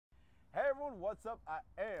everyone, what's up? I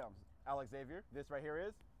am Alex Xavier. This right here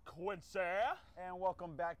is Quincy. and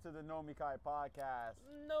welcome back to the Nomikai podcast.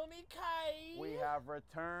 Nomikai. We have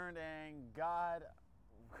returned, and God,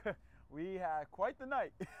 we had quite the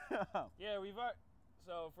night. Yeah,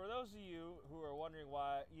 so for those of you who are wondering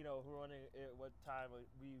why, who are wondering at what time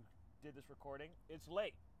we did this recording, it's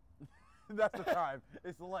late. That's the time.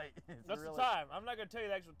 It's late. That's the time. I'm not going to tell you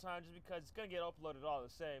the actual time just because it's going to get uploaded all the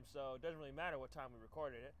same, so it doesn't really matter what time we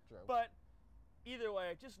recorded it. True. But either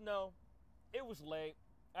way, just know it was late.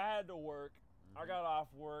 I had to work. I got off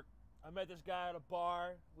work. I met this guy at a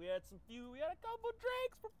bar. We had a couple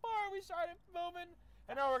drinks before we started filming,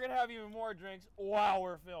 and now we're going to have even more drinks while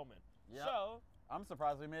we're filming. Yep. So I'm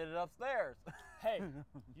surprised we made it upstairs. hey,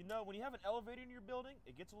 when you have an elevator in your building,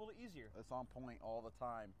 it gets a little easier. It's on point all the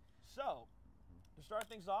time. So, to start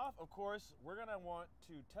things off, of course, we're going to want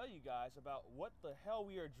to tell you guys about what the hell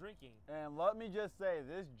we are drinking. And let me just say,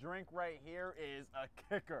 this drink right here is a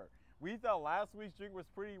kicker. We thought last week's drink was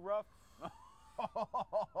pretty rough.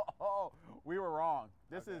 We were wrong.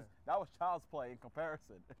 That was child's play in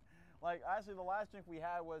comparison. Like, actually, the last drink we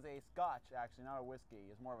had was a scotch, actually, not a whiskey.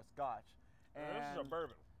 It's more of a scotch. And this is a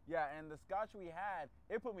bourbon. Yeah, and the scotch we had,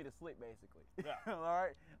 it put me to sleep, basically. Yeah. All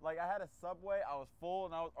right? Like, I had a Subway, I was full,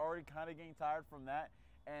 and I was already kind of getting tired from that.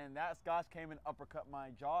 And that scotch came and uppercut my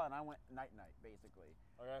jaw, and I went night-night, basically.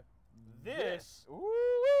 Okay. This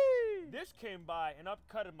came by and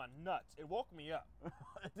upcutted my nuts. It woke me up.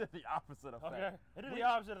 It did the opposite effect. Okay. It did the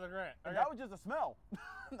opposite of the grant. Okay? And that was just a smell.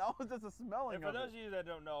 That was just a smelling And for of those it. of you that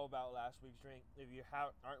don't know about last week's drink, if you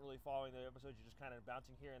aren't really following the episodes, you're just kind of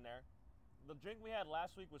bouncing here and there. The drink we had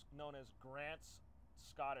last week was known as Grant's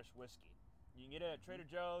Scottish Whiskey. You can get it at Trader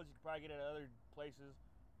Joe's. You can probably get it at other places.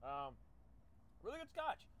 Really good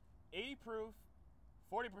scotch. 80 proof,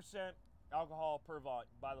 40% alcohol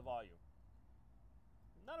by the volume.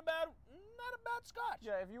 Not a bad scotch.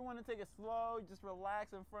 Yeah, if you want to take it slow, just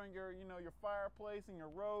relax in front of your fireplace and your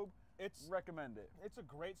robe, recommend it. It's a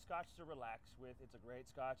great scotch to relax with. It's a great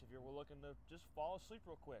scotch if you're looking to just fall asleep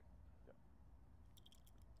real quick.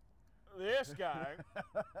 This guy,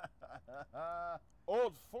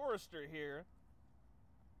 Old Forester here.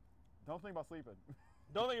 Don't think about sleeping.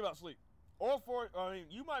 Don't think about sleep.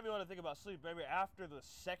 You might be able to think about sleep maybe after the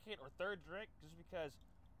second or third drink, just because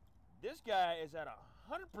this guy is at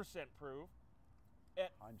 100% proof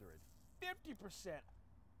at 50%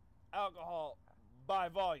 alcohol by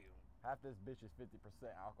volume. Half this bitch is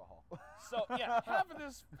 50% alcohol. So yeah, half of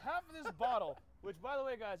this bottle, which by the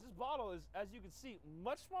way, guys, this bottle is, as you can see,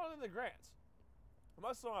 much smaller than the Grant's.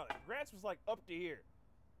 Much smaller. Grant's was like up to here.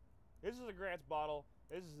 This is a Grant's bottle.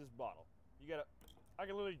 This is his bottle. I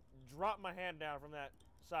can literally drop my hand down from that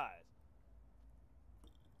size.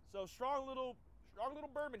 So strong little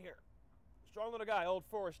bourbon here. Strong little guy, Old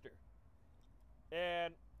Forester.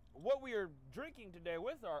 And what we are drinking today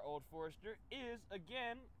with our Old Forester is,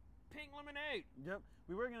 again, pink lemonade. Yep.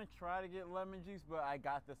 We were going to try to get lemon juice, but I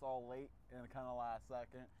got this all late in kind of last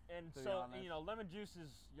second. And so, lemon juice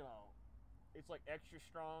is, it's like extra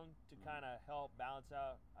strong to kind of help balance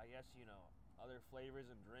out, I guess, other flavors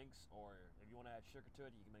and drinks, or if you want to add sugar to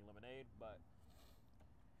it, you can make lemonade.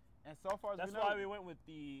 And so far, that's why we went with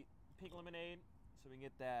the pink lemonade, so we can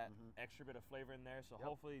get that extra bit of flavor in there. So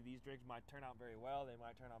hopefully these drinks might turn out very well. They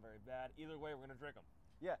might turn out very bad. Either way, we're gonna drink them.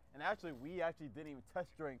 Yeah, and actually, we didn't even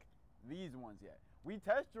test drink these ones yet. We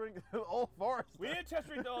test drink the Old Forester. We did test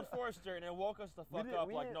drink the Old Forester, and it woke us the fuck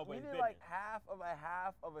up like nobody's business. We did like half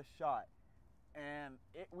of a shot, and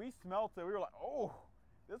we smelt it. We were like, oh,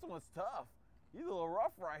 this one's tough. He's a little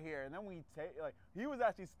rough right here. And then he was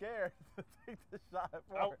actually scared to take the shot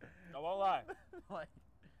for it. I won't lie. Like,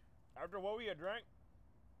 after what we had drank,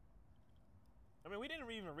 we didn't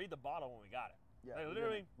even read the bottle when we got it. Yeah,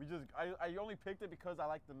 literally. I only picked it because I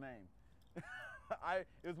liked the name.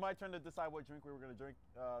 It was my turn to decide what drink we were going to drink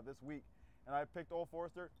this week. And I picked Old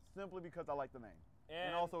Forester simply because I liked the name.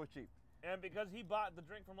 And also it's cheap. And because he bought the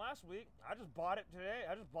drink from last week, I just bought it today.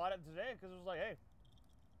 Because it was like, hey,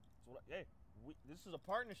 this is a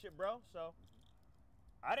partnership, bro. So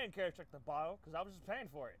I didn't care to check the bottle because I was just paying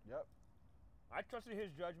for it. Yep. I trusted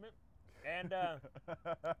his judgment, and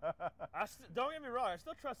don't get me wrong, I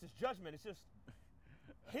still trust his judgment. It's just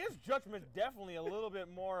his judgment's definitely a little bit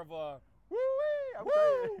more of a woo-wee.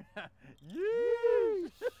 Woo!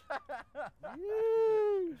 Yeesh.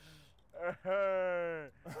 Yeesh.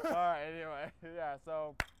 All right. Anyway, yeah.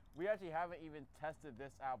 So we actually haven't even tested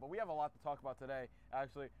this out, but we have a lot to talk about today,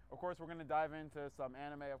 actually. Of course, we're going to dive into some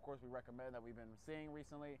anime, of course, we recommend that we've been seeing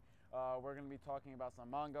recently. We're going to be talking about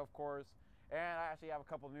some manga, of course. And I actually have a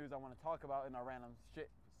couple of news I want to talk about in our random shit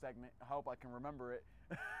segment. I hope I can remember it.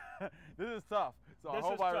 This is tough. So This I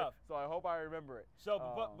hope is tough. I hope I remember it. So,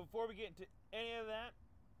 but before we get into any of that,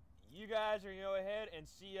 you guys are gonna go ahead and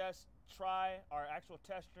see us try our actual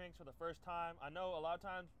test drinks for the first time. I know a lot of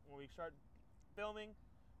times when we start filming,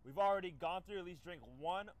 we've already gone through at least drink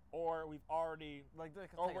one, or we've already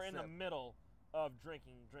or we're in the middle of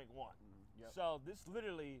drinking drink one. Yep. So this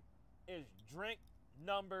literally is drink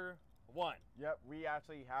number one. Yep, we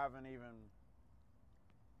actually haven't even.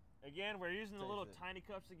 Again, we're using the little Taste it. tiny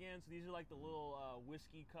cups again. So these are like the little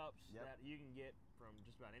whiskey cups Yep. that you can get from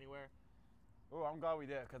just about anywhere. Oh, I'm glad we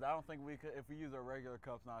did, because I don't think we could if we use our regular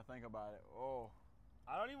cups. Now I think about it. Oh.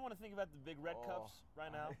 I don't even want to think about the big red Oh, cups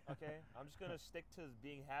right now, okay? I'm just going to stick to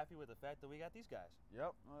being happy with the fact that we got these guys.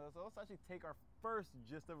 Yep. So let's actually take our first,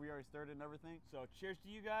 just that we already stirred it and everything. So cheers to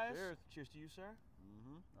you guys. Cheers. Cheers to you, sir.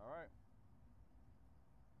 All right.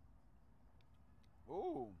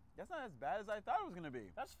 Ooh, that's not as bad as I thought it was gonna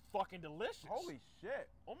be. That's fucking delicious. Holy shit!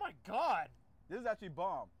 Oh my God. This is actually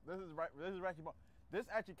bomb. This is actually bomb. This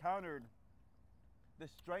actually countered the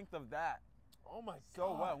strength of that Oh my so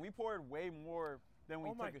God. well. We poured way more than we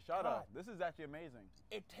Oh my took a shot God. of. This is actually amazing.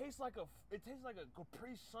 It tastes like a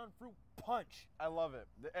Capri Sun fruit punch. I love it.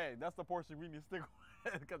 Hey, that's the portion we need to stick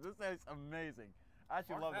with, because this tastes amazing. I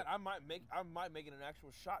actually love it. I might make it an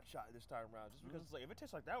actual shot this time around, just because it's like if it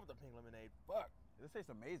tastes like that with the pink lemonade, fuck. This tastes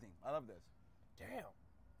amazing. I love this. Damn.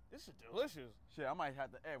 This is delicious. Shit, I might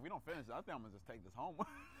have to. Hey, if we don't finish it, I think I'm gonna just take this home.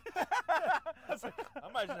 I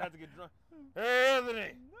might just have to get drunk. Hey,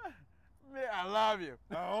 Anthony. Man, I love you.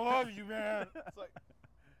 I love you, man. It's like,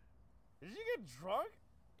 did you get drunk?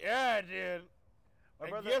 Yeah, I did. My And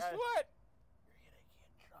brother guess asked- what? You're gonna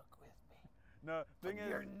get drunk with me. No, thing is,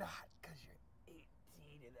 You're not, because you're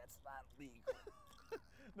 18 and that's not legal.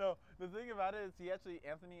 no. The thing about it is,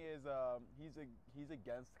 Anthony is he's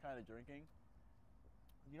against kind of drinking.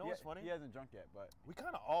 You know what's funny? He hasn't drunk yet, but We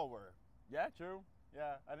kind of all were. yeah, true.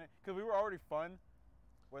 Yeah, I didn't, because we were already fun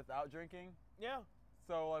without drinking. Yeah.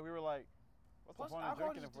 So like we were like, what's Plus, the point of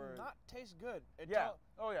alcohol drinking just if we're? did not taste good. Yeah.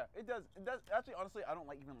 Oh yeah, it does. It does. Actually, honestly, I don't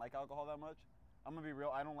even like alcohol that much. I'm gonna be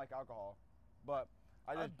real. I don't like alcohol, but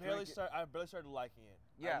I just barely drink it. I barely started liking it.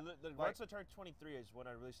 Yeah, Once I turned 23 is when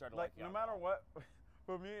I really started Like liking no matter what,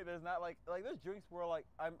 for me, there's not like there's drinks where like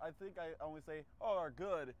I think I only say are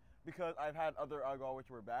good because I've had other alcohol which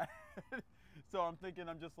were bad. So I'm thinking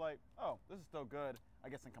I'm just like, oh, this is still good. I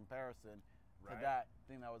guess in comparison to Right. that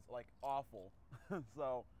thing that was like awful.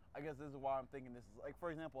 So I guess this is why I'm thinking this is like,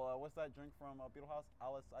 for example, what's that drink from Beetle House?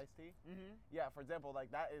 Alice iced tea. Mm-hmm. Yeah, for example,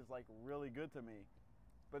 like that is like really good to me.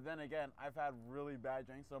 But then again, I've had really bad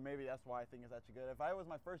drinks, so maybe that's why I think it's actually good. If I was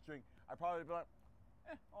my first drink, I'd probably be like,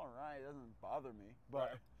 all right, it doesn't bother me.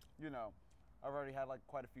 But Right. you know, I've already had like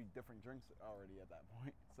quite a few different drinks already at that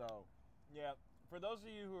point. So Yeah. For those of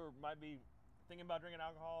you who might be thinking about drinking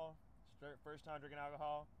alcohol, first time drinking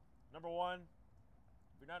alcohol, number one,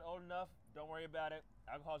 if you're not old enough, don't worry about it.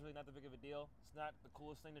 Alcohol is really not that big of a deal. It's not the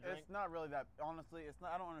coolest thing to drink. it's not really that. Honestly, it's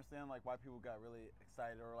not. I don't understand like why people got really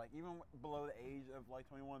excited or like even below the age of like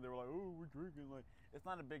 21, they were like, oh, we're drinking. Like it's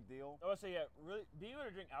not a big deal. I would say, yeah, really, being able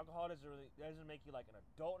to drink alcohol doesn't make you like an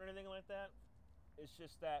adult or anything like that. It's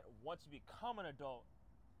just that once you become an adult,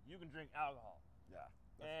 you can drink alcohol. Yeah.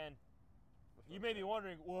 And you may be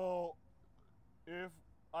wondering, well, if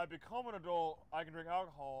I become an adult, I can drink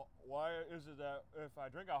alcohol. Why is it that if I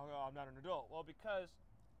drink alcohol, I'm not an adult? Well, because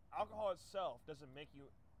alcohol itself doesn't make you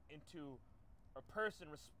into a person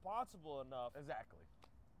responsible enough Exactly.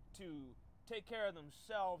 to take care of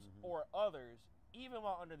themselves or others, even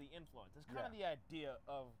while under the influence. It's kind of the idea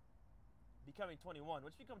of becoming 21.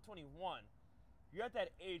 Once you become 21, you're at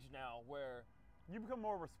that age now where You become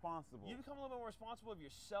more responsible. you become a little bit more responsible of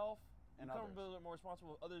yourself. And you become others. a little bit more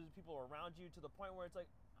responsible of other people around you, to the point where it's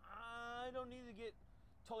like, I don't need to get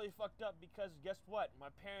totally fucked up because guess what? My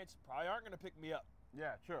parents probably aren't going to pick me up.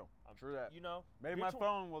 Yeah, true. True that. You know? Maybe If my you're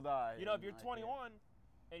phone will die. You know, if and you're I can't. 21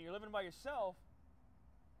 and you're living by yourself,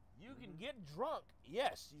 you can get drunk.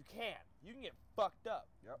 Yes, you can. You can get fucked up.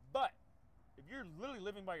 Yep. But if you're literally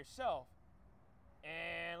living by yourself,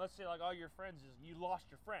 and let's say like all your friends you lost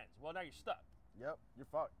your friends, well now you're stuck. Yep, you're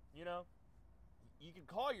fucked. You know, you can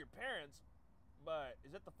call your parents, but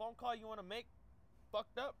is that the phone call you want to make?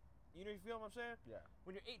 Fucked up. You know, you feel what I'm saying? Yeah.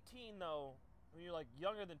 When you're 18 though, when you're like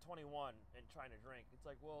younger than 21 and trying to drink, it's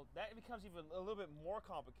like, well, that becomes even a little bit more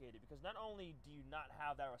complicated, because not only do you not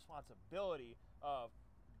have that responsibility of,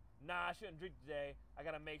 nah, I shouldn't drink today. I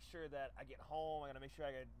gotta make sure that I get home. I gotta make sure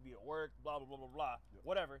I gotta be at work. Blah blah blah blah blah. Yep.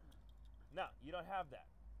 Whatever. No, you don't have that.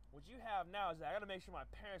 What you have now is that I gotta make sure my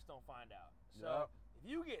parents don't find out. So Yep. if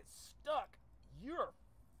you get stuck, you're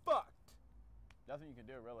fucked. Nothing you can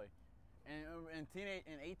do, really. And teenage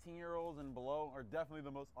and 18-year-olds and below are definitely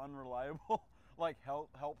the most unreliable like help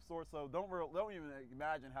source. So don't even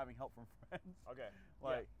imagine having help from friends. Okay.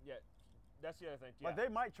 Like yeah. That's the other thing. Yeah. like they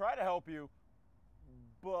might try to help you,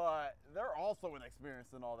 but they're also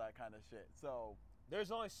inexperienced in all that kind of shit. So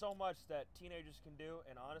there's only so much that teenagers can do,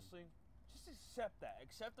 and honestly, just accept that.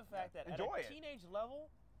 Accept the fact that enjoy at a teenage level,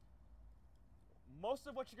 most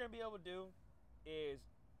of what you're gonna be able to do is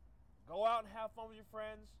go out and have fun with your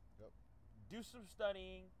friends, do some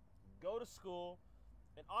studying, go to school,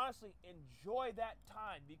 and honestly enjoy that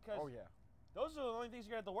time because those are the only things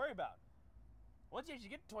you're gonna have to worry about. Once you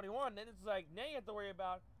actually get to 21, then it's like now you have to worry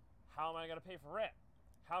about how am I gonna pay for rent?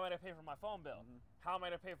 How am I gonna pay for my phone bill? How am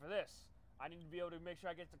I gonna pay for this? I need to be able to make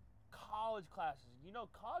sure I get to college classes. You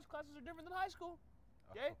know, college classes are different than high school.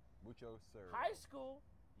 Okay? Mucho sir. High school,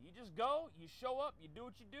 you just go, you show up, you do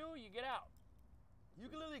what you do, you get out.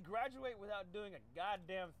 You can literally graduate without doing a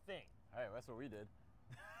goddamn thing. Hey, that's what we did.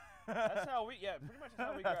 That's how we, pretty much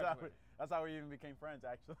that's how we graduated. That's how we even became friends,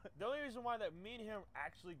 actually. The only reason why that me and him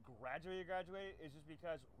actually graduated is just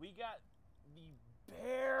because we got the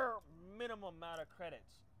bare minimum amount of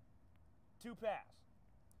credits to pass.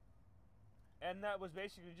 And that was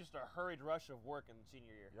basically just a hurried rush of work in the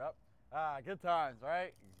senior year. Yep. Good times,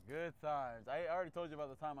 right? Good times. I already told you about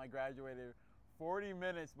the time I graduated 40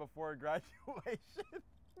 minutes before graduation.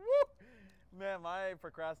 Woo! Man, my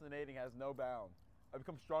procrastinating has no bounds. I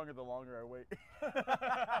become stronger the longer I wait.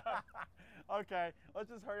 Okay, let's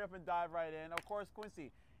just hurry up and dive right in. Of course,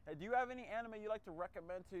 Quincy, do you have any anime you'd like to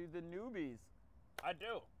recommend to the newbies? I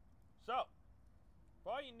do. So,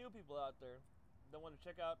 for all you new people out there that want to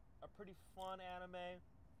check out a pretty fun anime,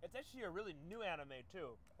 it's actually a really new anime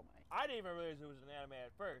too. Oh my. I didn't even realize it was an anime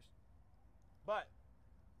at first, but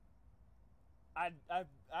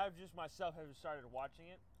I've just myself have started watching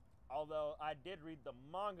it. Although I did read the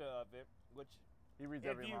manga of it, which he reads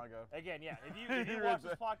every manga. Again, yeah. If you watch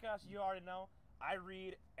this podcast, you already know I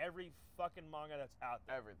read every fucking manga that's out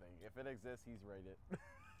there. Everything. If it exists, he's read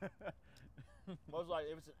it. Most like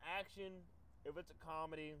if it's an action, if it's a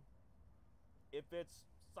comedy, if it's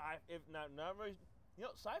not really, you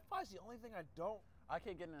know, sci-fi is the only thing I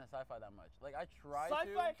can't get into sci-fi that much. Like I try to.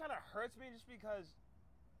 Sci-fi kind of hurts me just because,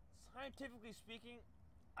 scientifically speaking,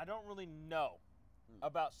 I don't really know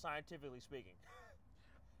about scientifically speaking.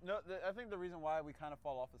 No, I think the reason why we kind of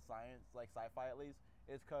fall off of science, like sci-fi at least,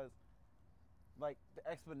 is because like the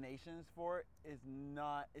explanations for it is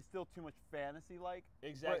it's still too much fantasy-like.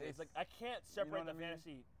 Exactly. It's like I can't separate the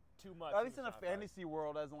fantasy too much. At least in a fantasy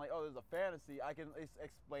world, as in like, oh, there's a fantasy, it's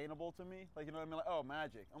explainable to me. Like, you know what I mean? Like, oh,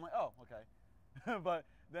 magic. I'm like, oh, okay. but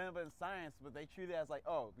in science, they treat it as like,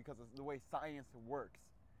 oh, because it's the way science works.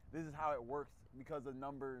 This is how it works because of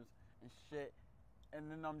numbers and shit. And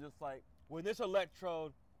then I'm just like, when this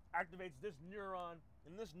electrode activates this neuron,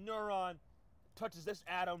 and this neuron touches this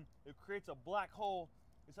atom, it creates a black hole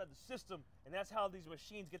inside the system, and that's how these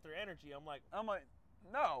machines get their energy. I'm like,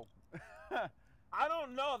 no. I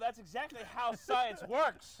don't know. That's exactly how science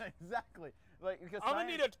works. Exactly. Like because I'm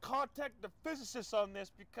gonna need to contact the physicists on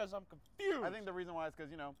this because I'm confused. I think the reason why is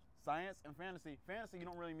because science and fantasy. Fantasy, you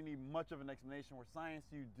don't really need much of an explanation. Where science,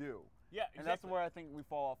 you do. Yeah, exactly. And that's where I think we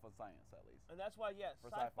fall off of science at least. And that's why,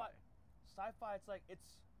 for sci-fi. Sci-fi,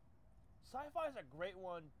 sci-fi is a great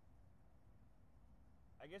one.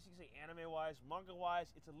 I guess you can say anime-wise,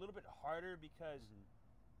 manga-wise, it's a little bit harder because,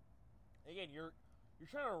 again, you're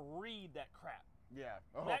trying to read that crap. Yeah.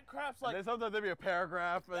 Oh. That crap's like. Sometimes there'll be a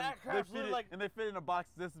paragraph, and that crap's and they fit in a box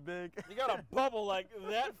this big. You got a bubble like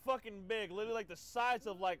that fucking big, literally like the size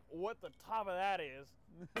of like what the top of that is.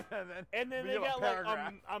 and then they got like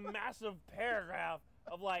a massive paragraph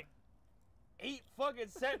of like 8 fucking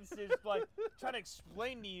sentences, like trying to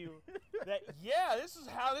explain to you that this is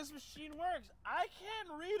how this machine works. I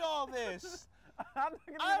can't read all this. I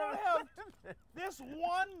don't have this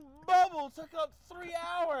one bubble took up 3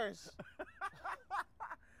 hours.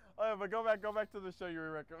 But go back to the show you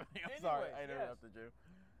were recommending. I'm sorry, I interrupted you.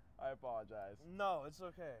 I apologize. No, it's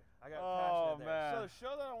okay. I got passionate there. So the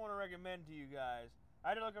show that I want to recommend to you guys, I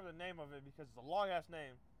had to look up the name of it because it's a long ass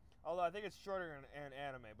name. Although I think it's shorter in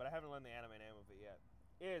anime, but I haven't learned the anime name of it yet.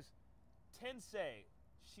 Is Tensei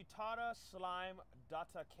Shitara Slime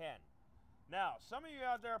Data Ken. Now, some of you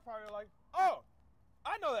out there are probably like, oh,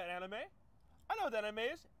 I know that anime. I know what that anime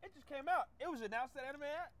is. It just came out. It was announced at Anime,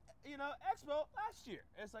 Expo last year.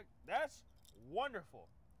 It's like, that's wonderful.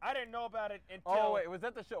 I didn't know about it until Oh, wait, was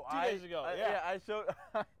that the show 2 days ago. Yeah, I showed...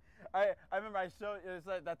 I remember I showed. It's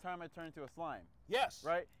like that time I turned into a slime. Yes.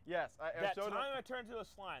 Right? Yes. I That showed time him. I turned to a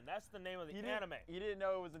slime. That's the name of the anime. He didn't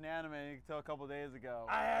know it was an anime until a couple days ago.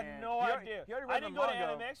 I had and no idea. He already I read didn't the go to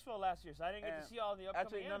manga. Anime Expo last year, so I didn't get to see all the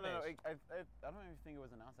upcoming Actually, no. animes. I don't even think it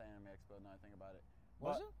was announced at Anime Expo. Now I think about it.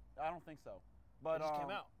 Was But it? I don't think so. But It just came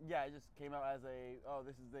out. Yeah, it just came out as a. Oh,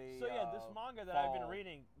 this is the. So yeah, this manga that I've been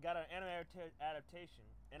reading got an anime adaptation,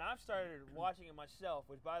 and I've started watching it myself.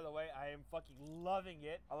 Which, by the way, I am fucking loving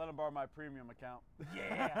it. I let him borrow my premium account.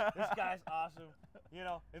 Yeah, this guy's awesome. You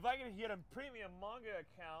know, if I can get a premium manga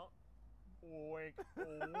account, wink,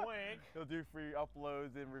 wink. He'll do free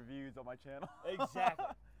uploads and reviews on my channel. Exactly.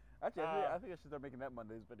 Actually, I think I should start making that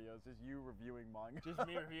Mondays videos. Just you reviewing manga. Just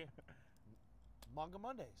me reviewing. Manga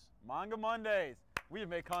Mondays. Manga Mondays. We have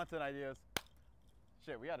made content ideas.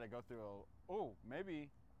 Shit, we had to go through maybe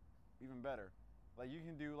even better. Like you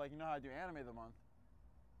can do like, you know how I do anime of the month?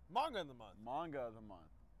 Manga of the month. Manga of the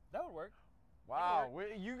month. That would work. Wow,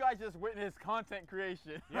 you guys just witnessed content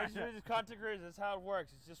creation. Yeah, just content creators. That's how it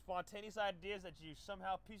works. It's just spontaneous ideas that you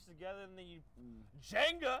somehow piece together and then you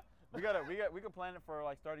Jenga. we could plan it for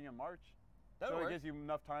like starting in March. That would so work. it gives you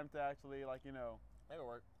enough time to actually like, you know. That would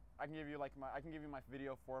work. I can give you my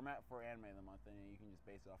video format for anime of the month, and you can just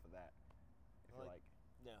base it off of that. If you like.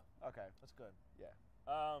 Yeah. Okay. That's good. Yeah.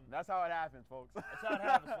 That's That's how it happens, folks. That's how it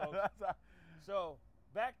happens, folks. That's how. So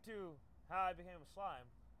back to how I became a slime.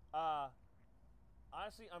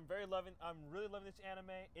 Honestly, I'm really loving this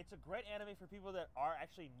anime. It's a great anime for people that are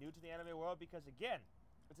actually new to the anime world because again,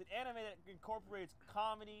 it's an anime that incorporates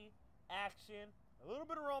comedy, action, a little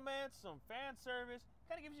bit of romance, some fan service.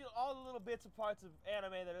 Kind of gives you all the little bits and parts of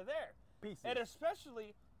anime that are there. Pieces. And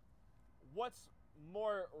especially what's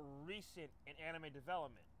more recent in anime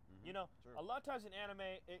development. You know, True. a lot of times in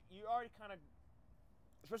anime, you already kind of,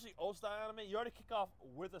 especially old style anime, you already kick off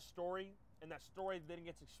with a story, and that story then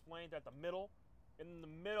gets explained at the middle, and then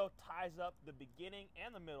the middle ties up the beginning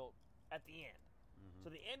and the middle at the end. So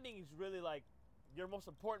the ending is really like your most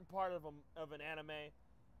important part of an anime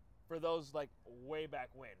for those like way back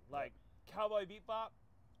when. Like Cowboy Bebop,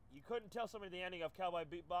 you couldn't tell somebody the ending of Cowboy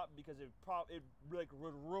Bebop because it like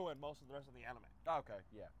would ruin most of the rest of the anime. Okay.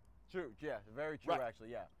 Yeah. True. Yeah. Very true. Right.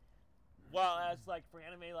 Actually. Yeah. While as like for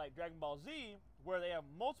anime like Dragon Ball Z, where they have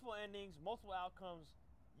multiple endings, multiple outcomes,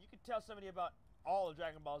 you could tell somebody about all of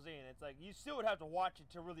Dragon Ball Z, and it's like you still would have to watch it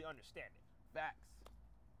to really understand it. Facts.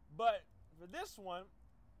 But for this one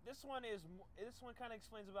kind of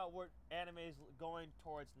explains about what anime is going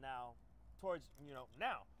towards now,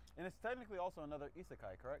 now. And it's technically also another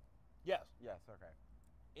isekai, correct? Yes, Yes. Okay.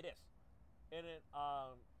 it is, and it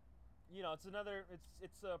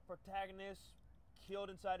it's a protagonist killed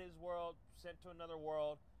inside his world, sent to another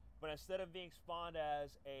world, but instead of being spawned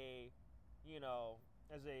as a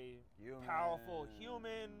powerful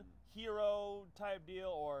human hero type deal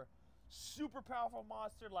or super powerful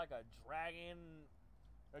monster like a dragon,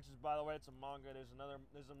 which is, by the way, it's a manga. There's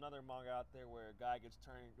another manga out there where a guy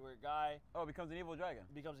becomes an evil dragon.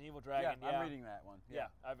 becomes an evil dragon. Yeah, I'm reading that one. Yeah,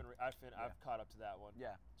 I've caught up to that one.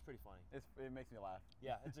 Yeah. It's pretty funny. It makes me laugh.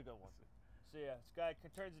 Yeah, it's a good one. So yeah, this guy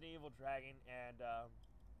turns into an evil dragon, and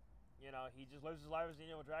he just lives his life as an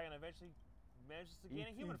evil dragon. And eventually, manages to gain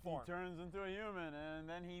a human form. He turns into a human, and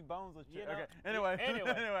then he bones a chick. You know, Okay. Anyway.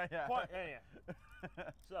 Yeah.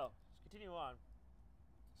 So let's continue on.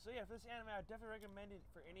 So yeah, for this anime, I definitely recommend it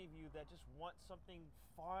for any of you that just want something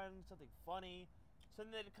fun, something funny, something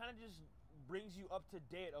that kind of just brings you up to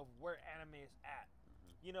date of where anime is at.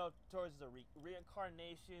 You know, towards the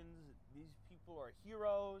reincarnations. These people are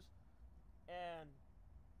heroes, and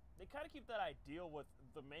they kind of keep that ideal with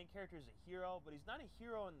the main character is a hero, but he's not a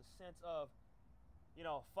hero in the sense of,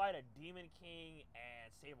 fight a demon king and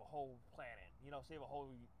save a whole planet. Save a whole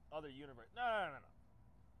other universe. No.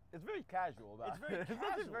 It's very casual. It's very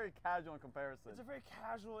casual. It's very casual in comparison. It's a very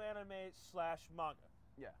casual anime / manga.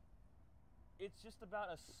 Yeah. It's just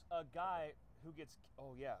about a guy who gets.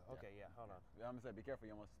 Oh yeah. Okay. Yeah. Hold on. I'm gonna say, be careful.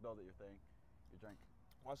 You almost spilled it. Your drink.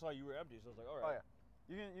 Well, I saw you were empty, so I was like, all Oh right.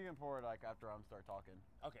 yeah. You can pour it like after I'm start talking.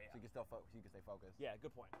 Okay. So Yeah. you can stay focused. Yeah.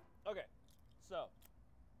 Good point. Okay. So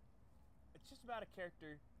it's just about a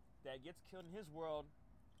character that gets killed in his world.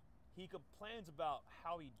 He complains about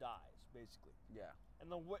how he dies, basically. Yeah. And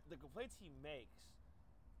the complaints he makes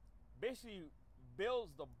basically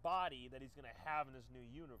builds the body that he's going to have in this new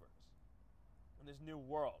universe, in this new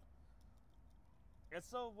world. And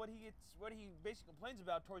so what he basically complains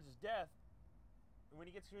about towards his death, when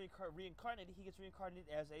he gets reincarnated, he gets reincarnated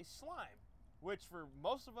as a slime, which for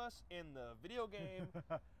most of us in the video game,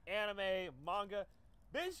 anime, manga,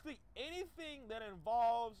 basically anything that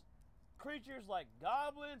involves creatures like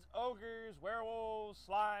goblins, ogres, werewolves, tentacles,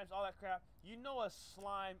 slimes, all that crap. You know a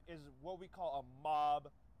slime is what we call a mob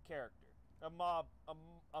character. A mob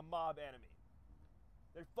enemy.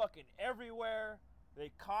 They're fucking everywhere.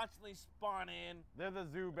 They constantly spawn in. They're the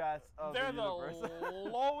Zubats of They're the universe. the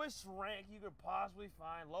lowest rank you could possibly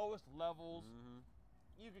find, lowest levels.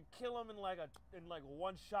 You could kill them in like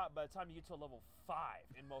one shot by the time you get to level 5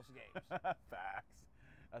 in most games. Facts.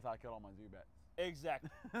 That's how I killed all my Zubats. Exactly.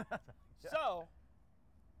 So,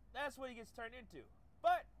 that's what he gets turned into.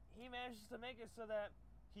 But he manages to make it so that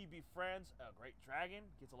he befriends a great dragon,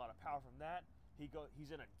 gets a lot of power from that.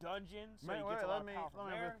 He's in a dungeon, so he gets a lot of power from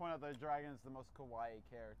there. Let me point out the dragon's the most kawaii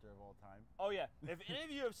character of all time. Oh yeah, if any of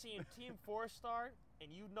you have seen Team 4-Star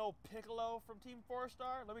and you know Piccolo from Team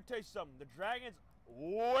 4-Star, let me tell you something. The dragon's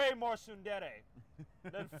way more tsundere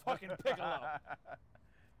than fucking Piccolo.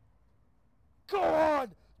 Go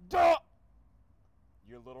on, duh!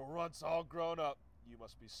 Your little runt's all grown up. You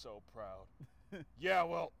must be so proud. Yeah,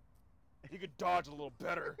 well, he could dodge a little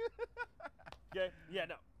better. Okay? Yeah,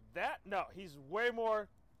 no, he's way more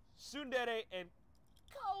tsundere and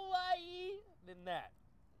kawaii than that.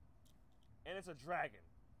 And it's a dragon.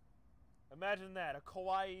 Imagine that, a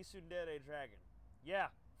kawaii tsundere dragon. Yeah,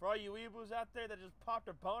 for all you weeaboos out there that just popped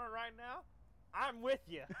a boner right now, I'm with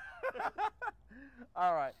you.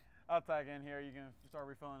 All right, I'll tag in here. You can start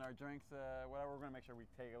refilling our drinks, whatever. We're gonna make sure we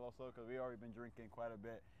take it a little slow because we already been drinking quite a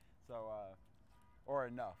bit, so or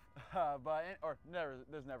enough.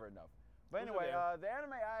 There's never enough. But anyway, the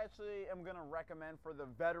anime I actually am gonna recommend for the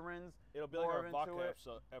veterans. It'll be like our vodka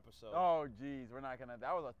episode. Oh geez, we're not gonna.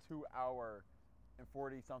 That was a 2-hour and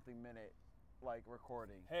 40-something minute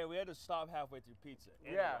recording. Hey, we had to stop halfway through pizza.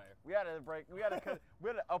 Anyway. Yeah, we had to break. We had to cut. We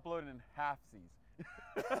had to upload it in halfsies.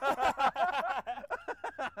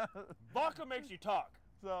 Vodka makes you talk.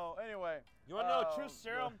 So anyway, you want to know a true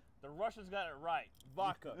serum? The Russians got it right.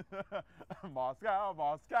 Vodka. Moscow.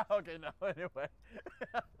 Okay, no. Anyway,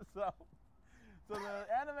 so the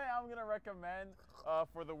anime I'm gonna recommend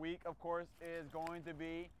for the week, of course, is going to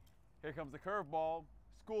be. Here comes the curveball.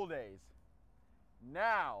 School Days.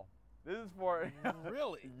 Now, this is for.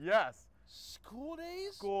 Really? Yes. School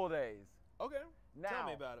Days? School Days. Okay. Now, tell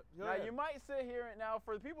me about it. Go now ahead. you might sit here and now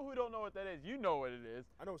for the people who don't know what that is, you know what it is.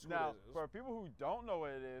 I know what School now, Days is. For people who don't know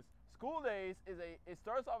what it is, School Days is it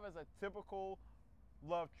starts off as a typical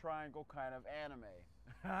love triangle kind of anime.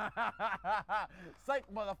 Psych,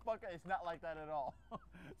 motherfucker, it's not like that at all.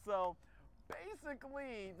 So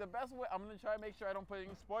basically, the best way, I'm gonna try to make sure I don't put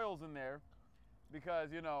any spoils in there because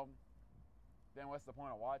then what's the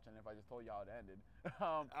point of watching if I just told you how it ended?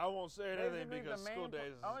 I won't say anything because School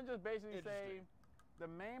Days is I'm gonna just basically say the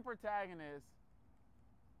main protagonist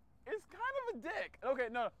is kind of a dick. Okay,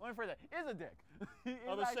 no, let me phrase that. Is a dick.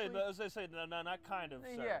 Let's say, no, not kind of,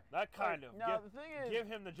 sir. Yeah. Not kind of. No, the thing is, give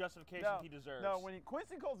him the justification he deserves. No, when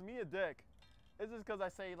Quincy calls me a dick, it's just because I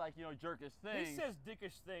say, jerkish things. He says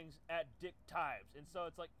dickish things at dick times, and so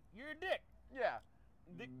it's like, you're a dick. Yeah.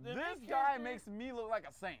 This guy makes me look like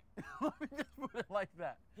a saint. Let me just put it like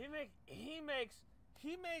that. He makes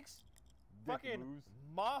Dick fucking moves.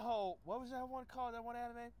 Maho. What was that one called? That one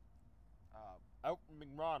anime?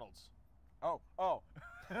 McRonald's. Oh.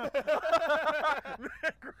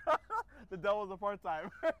 The devil's a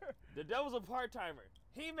part-timer. The devil's a part-timer.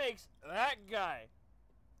 He makes that guy.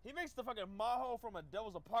 He makes the fucking Maho from a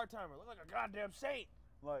devil's a part-timer look like a goddamn saint.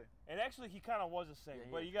 And actually, he kind of was a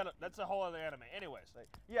saint, but that's a whole other anime. Anyways.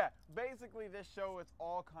 Yeah, basically this show is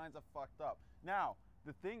all kinds of fucked up. Now,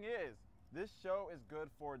 the thing is, this show is good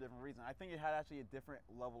for a different reason. I think it had actually a different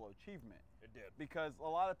level of achievement. It did. Because a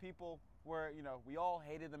lot of people were, we all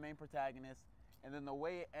hated the main protagonist, and then the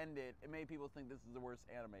way it ended, it made people think this is the worst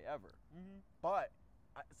anime ever. Mm-hmm. But,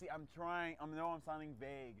 I know I'm sounding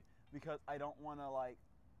vague because I don't want to,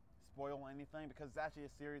 spoil anything because it's actually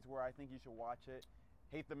a series where I think you should watch it.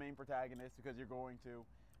 Hate the main protagonist because you're going to,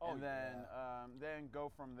 then go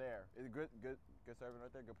from there. Is it good serving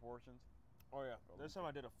right there? Good portions. Oh yeah. This time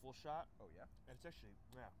I did a full shot. Oh yeah. And it's actually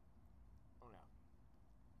Oh yeah.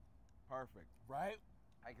 Perfect. Right?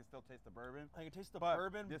 I can still taste the bourbon. I can taste the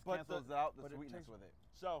bourbon, this but cancels out the sweetness with it.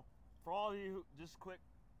 So, for all of you, just quick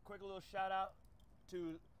little shout out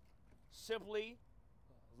to Simply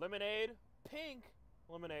Lemonade, pink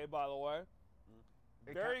lemonade, by the way.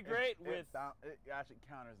 Very great it actually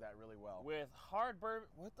counters that really well. With hard bourbon.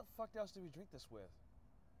 What the fuck else do we drink this with?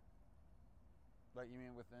 You mean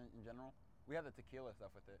in general? We have the tequila stuff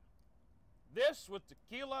with it. This with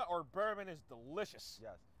tequila or bourbon is delicious.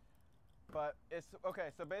 Yes. But it's okay.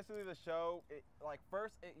 So basically, the show,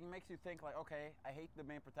 first it makes you think okay, I hate the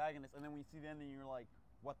main protagonist, and then when you see the ending, you're like,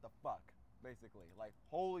 what the fuck? Basically,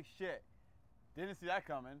 holy shit, didn't see that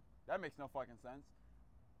coming. That makes no fucking sense.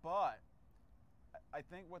 But I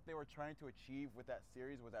think what they were trying to achieve with that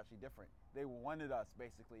series was actually different. They wanted us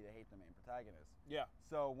basically to hate the main protagonist. Yeah.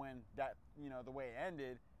 So when that, the way it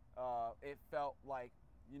ended, it felt like,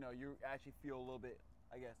 you actually feel a little bit,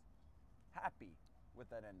 I guess, happy with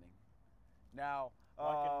that ending. Now,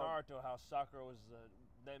 like in Naruto, how Sakura was,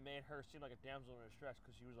 they made her seem like a damsel in distress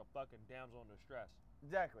because she was a fucking damsel in distress.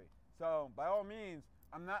 Exactly. So by all means,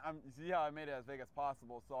 see how I made it as big as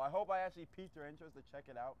possible. So I hope I actually piqued your interest to check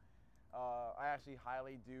it out. I actually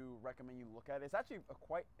highly do recommend you look at it. It's actually a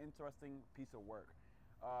quite interesting piece of work.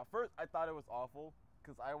 First, I thought it was awful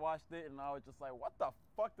because I watched it and I was just like, what the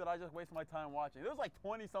fuck did I just waste my time watching? There was like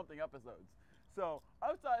 20-something episodes. So I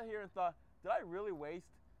was out here and thought, did I really waste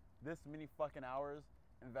this many fucking hours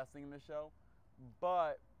investing in this show?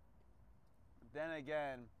 But then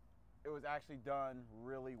again, it was actually done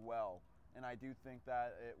really well. And I do think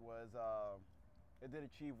that it was, it did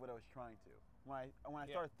achieve what it was trying to. When I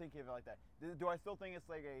started thinking of it like that, do I still think it's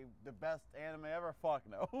like the best anime ever? Fuck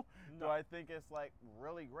no. Do I think it's like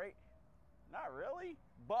really great? Not really.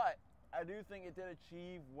 But I do think it did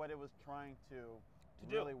achieve what it was trying to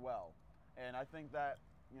really well. And I think that,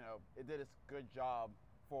 it did a good job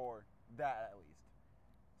for that at least.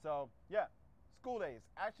 So yeah, School Days.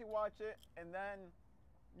 Actually watch it, and then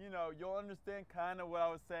you'll understand kind of what I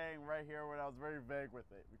was saying right here when I was very vague with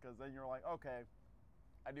it, because then you're like, okay,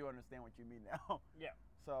 I do understand what you mean now. Yeah.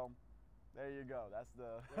 So, there you go. That's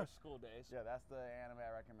the School Days. Yeah, that's the anime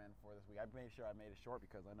I recommend for this week. I made sure I made it short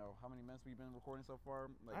because I know how many minutes we've been recording so far.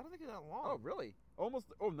 I don't think it's that long. Oh, really?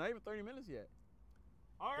 Almost. Oh, not even 30 minutes yet.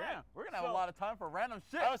 All right. Damn, we're gonna have a lot of time for random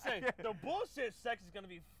shit. I was saying the bullshit section is gonna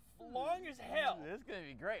be long as hell. It's gonna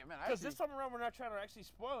be great, man. Because this time around, we're not trying to actually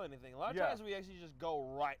spoil anything. A lot of times we actually just go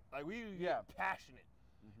right, like we get passionate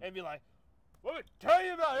and be like, "Let me tell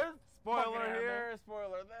you about it." Spoiler here,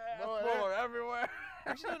 spoiler there, spoiler everywhere.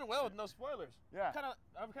 We're actually doing well with no spoilers. Yeah.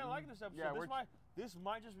 I'm kind of liking this episode. Yeah, this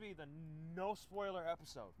might just be the no spoiler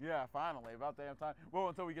episode. Yeah, finally, about damn time. Well,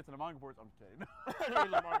 until we get to the manga portion. I'm kidding.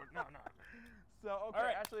 No. So,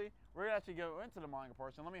 okay, actually, we're going to actually go into the manga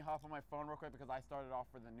portion. Let me hop on my phone real quick because I started off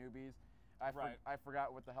for the newbies. I forgot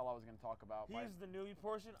what the hell I was going to talk about. He's the newbie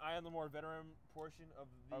portion. I am the more veteran portion of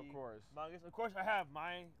the mangas. Of course, I have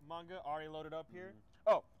my manga already loaded up here.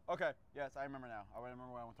 Oh, okay. Yes, I remember now. I remember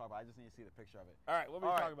what I want to talk about. I just need to see the picture of it. All right, what were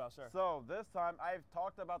we talking about, sir? So this time, I've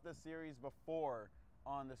talked about this series before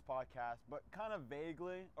on this podcast, but kind of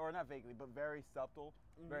vaguely, or not vaguely, but very subtle,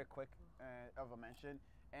 very quick of a mention.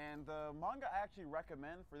 And the manga I actually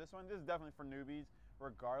recommend for this one, this is definitely for newbies,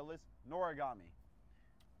 regardless, Noragami.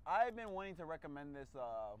 I've been wanting to recommend this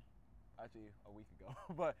actually a week ago,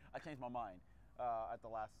 but I changed my mind at the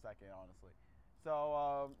last second, honestly.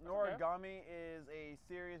 So Noragami is a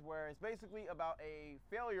series where it's basically about a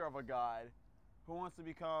failure of a god who wants to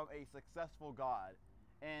become a successful god.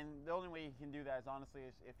 And the only way he can do that is honestly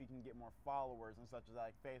if he can get more followers and such as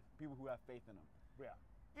like people who have faith in him. Yeah.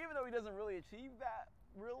 Even though he doesn't really achieve that,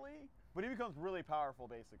 really, but he becomes really powerful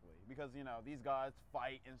basically because these gods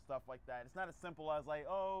fight and stuff like that. It's not as simple as like,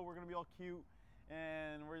 oh, we're gonna be all cute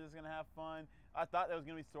and we're just gonna have fun. I thought that was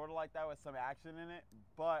gonna be sort of like that with some action in it,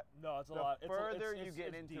 but no, it's a lot. The further you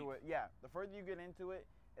get into it, the further you get into it,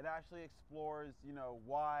 it actually explores,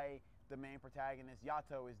 why the main protagonist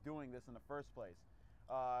Yato is doing this in the first place.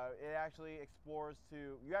 It actually explores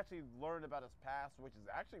you actually learn about his past, which is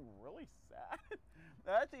actually really sad. It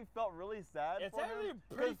actually felt really sad it's for actually him.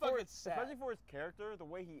 Pretty fucking sad. Especially for his character, the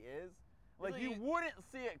way he is. Like, you wouldn't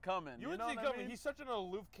see it coming. You wouldn't see it coming. He's such an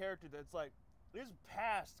aloof character that's like, his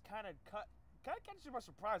past kind of catches you by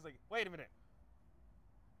surprise. Like, wait a minute.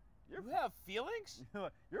 You have feelings?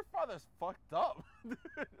 Your father's fucked up.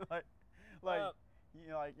 I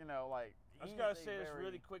just gotta say this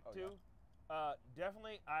really quick too. Yeah.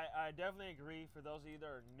 Definitely, I definitely agree. For those of you that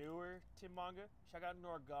are newer to manga, check out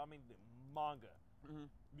Noragami, the manga,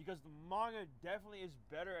 because the manga definitely is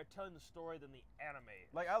better at telling the story than the anime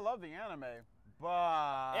is. Like, I love the anime,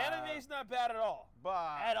 but anime's not bad at all.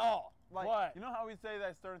 But Like, you know how we say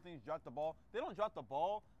that certain things drop the ball? They don't drop the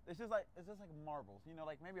ball. It's just like marbles.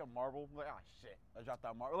 Like maybe a marble. Like, shit, I dropped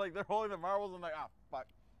that marble. Like they're holding the marbles and like, fuck.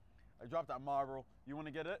 I dropped that marble. You want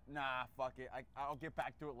to get it? Nah, fuck it. I'll get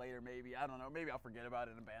back to it later, maybe. I don't know. Maybe I'll forget about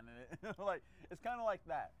it and abandon it. Like, it's kind of like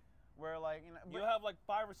that. Where, like, you have, like,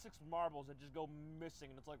 5 or 6 marbles that just go missing,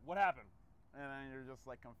 and it's like, what happened? And then you're just,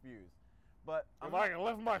 like, confused. But if I can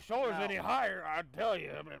lift my shoulders any higher, I'd tell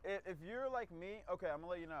you. If you're like me, okay, I'm going to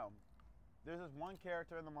let you know. There's this one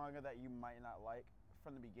character in the manga that you might not like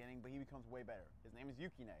from the beginning, but he becomes way better. His name is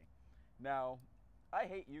Yukine. Now, I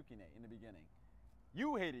hate Yukine in the beginning.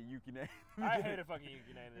 You hated Yukine. I hated fucking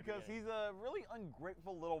Yukine because he's a really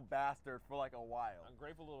ungrateful little bastard for like a while.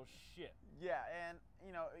 Ungrateful little shit. Yeah, and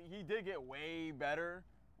you know he did get way better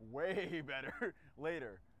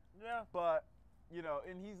later. Yeah. But you know,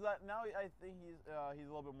 and he's like now. I think he's a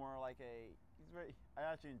little bit more like I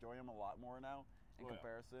actually enjoy him a lot more now in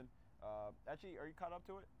comparison. Actually, are you caught up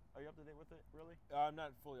to it? Are you up to date with it? Really? I'm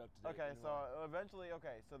not fully up to date. Okay, so eventually,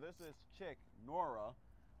 so there's this chick, Nora.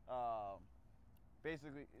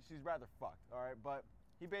 Basically, she's rather fucked, all right? But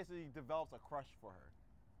he basically develops a crush for her.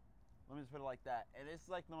 Let me just put it like that. And it's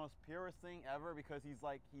like the most purest thing ever because he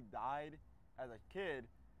died as a kid.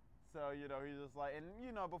 So, you know, he's just like, and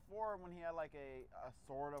you know, before when he had like a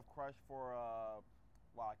sort of crush for,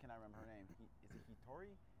 wow, I cannot remember her name. Is it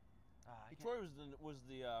Hitori? Hitori was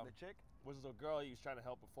the chick? Was the girl he was trying to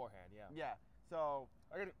help beforehand, yeah. Yeah, so,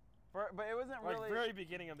 but it wasn't like really... very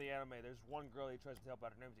beginning of the anime, there's one girl he tries to help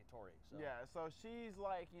out, her name's Hitori. So. Yeah, so she's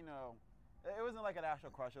like, you know, it wasn't like an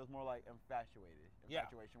actual crush, it was more like infatuation,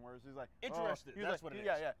 where she's like... Interested, that's what it is.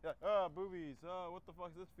 Yeah, oh, boobies, what the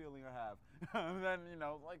fuck is this feeling I have? And then, you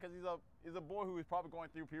know, like, because he's a boy who is probably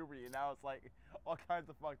going through puberty, and now it's like all kinds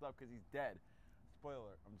of fucked up because he's dead.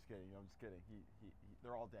 Spoiler, I'm just kidding,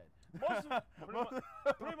 they're all dead.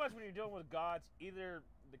 Pretty much when you're dealing with gods, either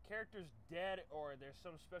the character's dead or there's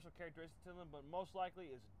some special characteristic to them, but most likely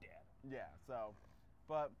is dead. Yeah, so,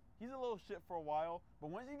 but he's a little shit for a while, but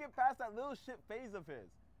once you get past that little shit phase of his,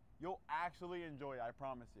 you'll actually enjoy it, I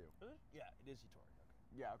promise you. Yeah, it is Hitori.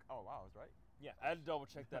 Okay. Yeah, oh wow, I was right? Yeah, I had to double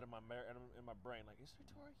check that in my brain, like, is it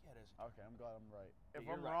Hitori? Yeah, it is. Okay, I'm glad I'm right. If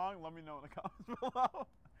Yeah, I'm right. wrong, let me know in the comments below.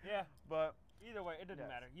 Yeah, but either way, it doesn't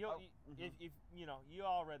matter. If you know, you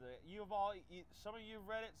all read it. Some of you've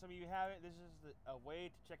read it, some of you haven't. This is a way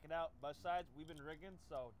to check it out. Besides, we've been rigging,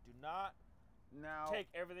 so do not take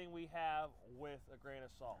everything we have with a grain of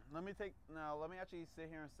salt. Let me actually sit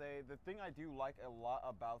here and say the thing I do like a lot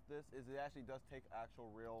about this is it actually does take actual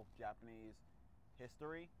real Japanese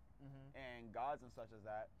history and gods and such as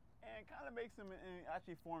that, and kind of makes them and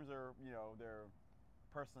actually forms their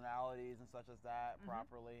personalities and such as that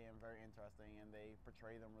properly and very interesting, and they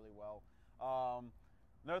portray them really well.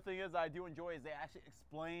 Another thing is I do enjoy is they actually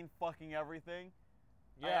explain fucking everything.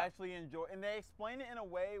 Yeah. I actually enjoy, and they explain it in a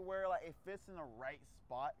way where like it fits in the right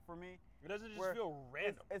spot for me. It doesn't just feel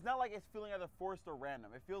random. It's not like it's feeling either forced or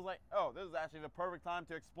random. It feels like, oh, this is actually the perfect time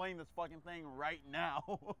to explain this fucking thing right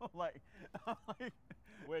now.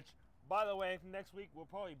 Which, by the way, next week we'll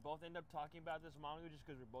probably both end up talking about this manga just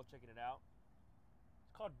because we're both checking it out.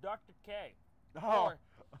 It's called Dr. K, or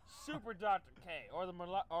Super Dr. K, or the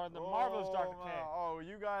Marvelous Dr. K. Oh,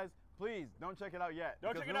 you guys, please don't check it out yet.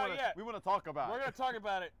 Don't check it out yet. We want to talk about it. We're gonna talk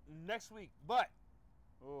about it next week, but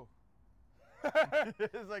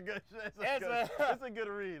it's a good. It's a good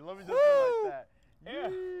read. Let me just put it like that. Yeah.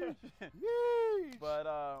 But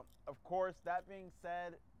of course, that being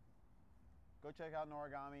said, go check out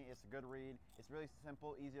Noragami. It's a good read. It's really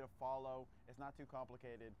simple, easy to follow. It's not too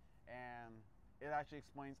complicated, and it actually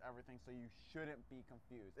explains everything, so you shouldn't be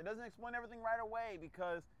confused. It doesn't explain everything right away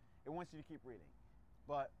because it wants you to keep reading.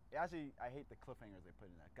 But actually, I hate the cliffhangers they put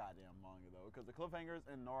in that goddamn manga though, because the cliffhangers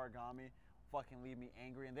in Noragami fucking leave me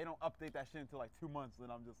angry, and they don't update that shit until like 2 months, and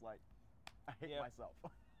I'm just like, I hate myself.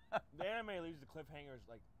 The anime leaves the cliffhangers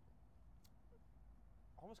like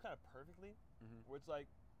almost kind of perfectly, where it's like,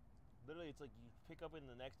 literally, it's like you pick up in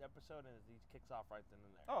the next episode and it kicks off right then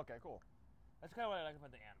and there. Oh, okay, cool. That's kind of what I like about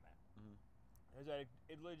the anime. Is that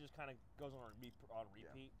it literally just kind of goes on repeat.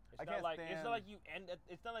 Yeah. It's not like you end.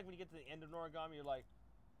 It's not like when you get to the end of Noragami, you're like,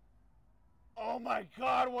 "Oh my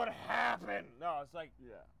god, what happened?" No, it's like,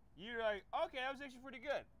 you're like, "Okay, that was actually pretty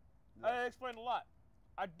good." I explained a lot.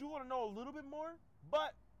 I do want to know a little bit more,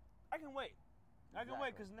 but I can wait. I can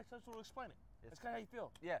wait because the next episode will explain it. That's kind of how you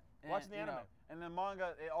feel. Yeah, watching the anime. And the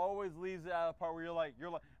manga, it always leaves it at a part where you're like,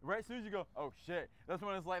 right as soon as you go, oh shit, that's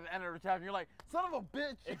when it's like the end of the chapter. You're like, son of a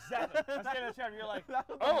bitch. Exactly. That's the end of the chapter. You're like,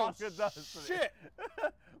 oh shit.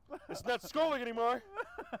 It's not scrolling anymore.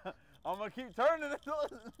 I'm gonna keep turning it until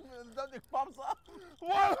something pops up.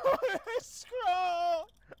 Whoa, scroll.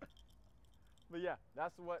 But yeah,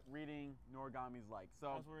 that's what reading Noragami's like.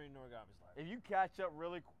 So that's what reading Noragami's like. If you catch up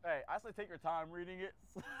really, hey, I say take your time reading it.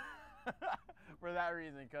 For that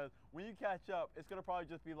reason, because when you catch up, it's gonna probably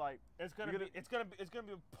just be like it's gonna be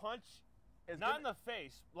a punch, not in the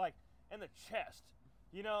face, like in the chest.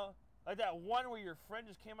 You know, like that one where your friend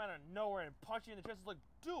just came out of nowhere and punched you in the chest. It's like,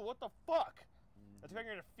 dude, what the fuck? That's how you're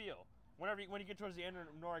gonna feel when you get towards the end of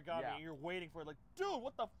Noragami and you're waiting for it. Like, dude,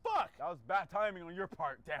 what the fuck? That was bad timing on your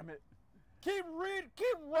part. Damn it. Keep reading,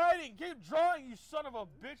 keep writing, keep drawing, you son of a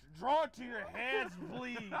bitch. Draw it till your hands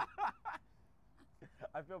bleed.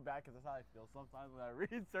 I feel bad because that's how I feel sometimes when I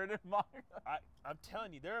read certain manga. I'm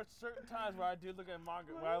telling you, there are certain times where I do look at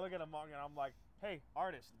manga, where I look at a manga and I'm like, hey,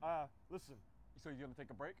 artist, listen. So you're gonna take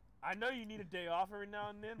a break? I know you need a day off every now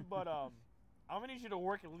and then, but I'm gonna need you to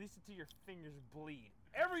work at least until your fingers bleed.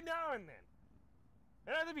 Every now and then.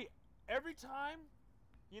 It has to be every time.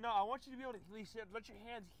 You know, I want you to be able to at least let your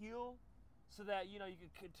hands heal so that, you know, you can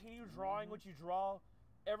continue drawing what you draw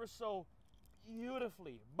ever so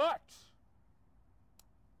beautifully. But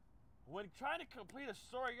when trying to complete a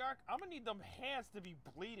story arc, I'm gonna need them hands to be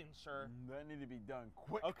bleeding, sir. That need to be done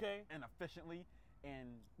quick, okay, and efficiently, and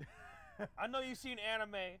I know you've seen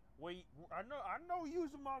anime where I know you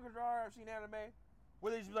as a manga drawer. I've seen anime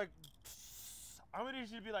where they just be like, I'm gonna need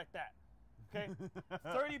you to be like that. Okay,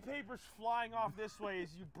 30 papers flying off this way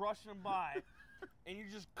as you brush them by, and you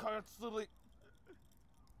just constantly.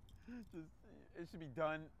 It should be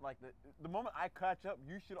done like the moment I catch up.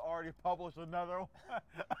 You should already publish another one.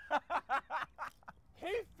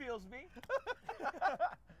 He feels me.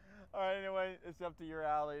 All right. Anyway, it's up to your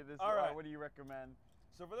alley. All right. What do you recommend?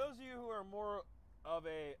 So for those of you who are more of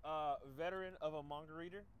a veteran of a manga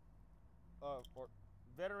reader, or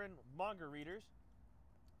veteran manga readers,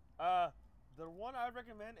 the one I would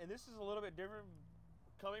recommend, and this is a little bit different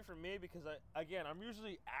coming from me because I'm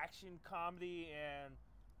usually action, comedy, and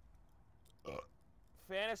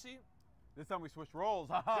fantasy. This time we switched roles.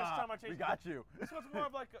 This time I changed. We got you. This one's more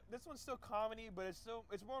of like this one's still comedy, but it's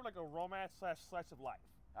more of like a romance / slice of life.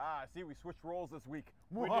 Ah, see, we switched roles this week.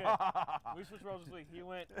 We did. We switched roles this week. He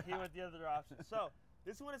went the other option. So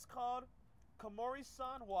this one is called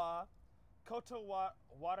Komori-san wa Koto wa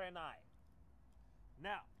Warenai.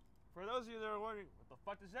 Now, for those of you that are wondering, what the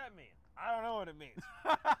fuck does that mean? I don't know what it means.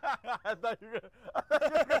 I thought you were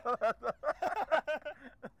gonna.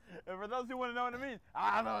 And for those who want to know what it means,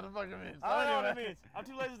 I don't know what the fuck it means. I don't know what it means. I'm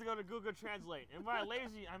too lazy to go to Google Translate. And by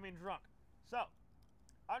lazy, I mean drunk. So,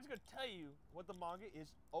 I'm just going to tell you what the manga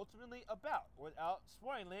is ultimately about without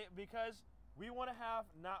spoiling it because we want to have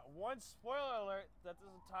not one spoiler alert that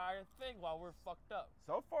this entire thing while we're fucked up.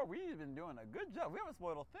 So far, we've been doing a good job. We haven't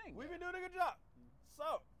spoiled a thing. We've been doing a good job.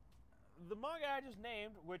 So, the manga I just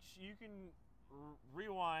named, which you can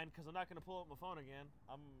rewind because I'm not going to pull up my phone again.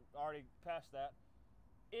 I'm already past that.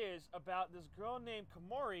 Is about this girl named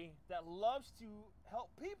Komori that loves to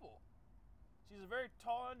help people. She's a very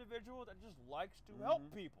tall individual that just likes to help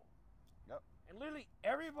people. Yep. And literally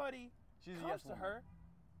everybody comes to her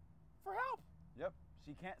for help. Yep.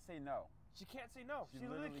 She can't say no. She can't say no. She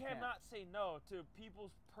literally cannot say no to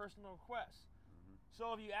people's personal requests.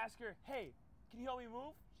 So if you ask her, hey, can you help me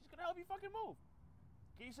move? She's going to help you fucking move.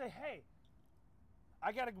 Can you say, hey,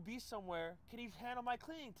 I got to be somewhere. Can you handle my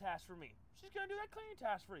cleaning task for me? She's going to do that cleaning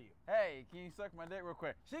task for you. Hey, can you suck my dick real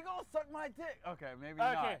quick? She gonna suck my dick. Okay, maybe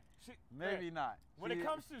not. Maybe not. When it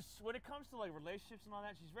comes to like relationships and all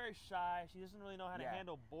that, she's very shy. She doesn't really know how to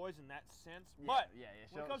handle boys in that sense. But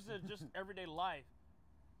when it comes to just everyday life,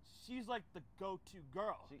 she's like the go-to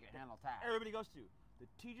girl. She can handle tasks. Everybody goes to. The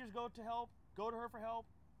teachers go to her for help.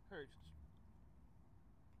 Her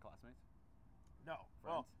classmates? No.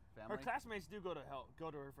 Friends? Well, family? her classmates do go to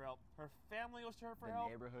her for help. Her family goes to her for help.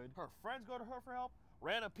 The neighborhood. Her friends go to her for help.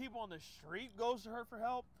 Random people on the street goes to her for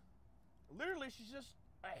help. Literally, she's just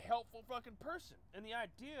a helpful fucking person. And the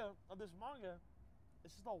idea of this manga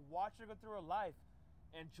is just to watch her go through her life,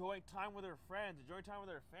 enjoying time with her friends, enjoying time with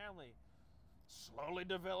her family, slowly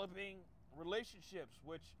developing relationships,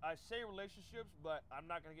 which I say relationships, but I'm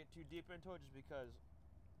not going to get too deep into it just because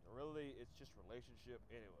really it's just relationship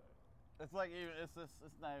anyway. It's like it's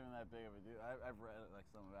not even that big of a deal. I've read like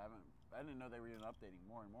some of it. I didn't know they were even updating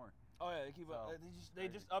more and more. Oh yeah, they keep up. They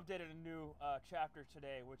just updated a new chapter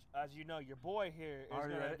today, which, as you know, your boy here is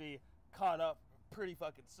gonna be caught up pretty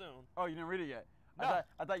fucking soon. Oh, you didn't read it yet? No.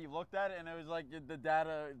 I thought you looked at it and it was like the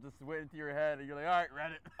data just went into your head and you're like, all right,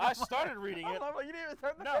 read it. I started reading it. I'm like, you didn't even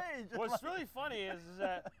start the page. What's really funny is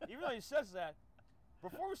that even though he says that,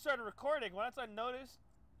 before we started recording, once I noticed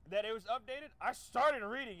that it was updated, I started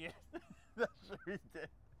reading it. That's sure he did.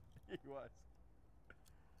 He was.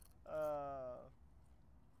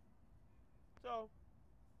 So,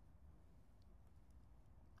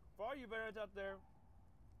 for all you veterans out there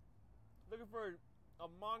looking for a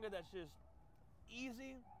manga that's just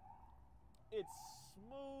easy, it's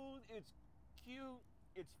smooth, it's cute,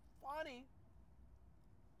 it's funny,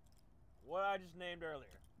 what I just named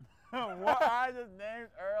earlier. What I just named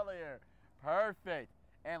earlier. Perfect.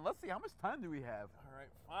 And let's see, how much time do we have? All right,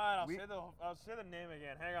 fine. I'll say the name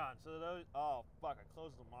again. Hang on. So those. Oh fuck! I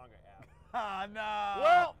closed the manga app. Ah, no.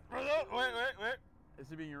 Well, wait. It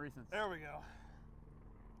should be in your recent. There we go.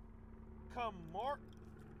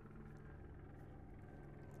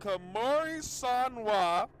 Komori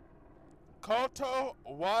Sanwa Koto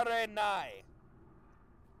Warenai.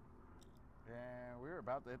 And we're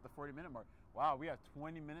about to hit the 40-minute mark. Wow, we have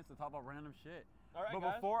 20 minutes to talk about random shit. All right, but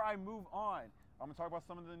guys. before I move on, I'm gonna talk about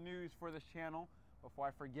some of the news for this channel before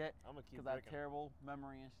I forget, I'm gonna keep because I have drinking. terrible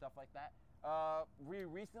memory and stuff like that. We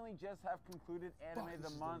recently just have concluded Anime of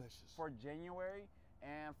the Month for January.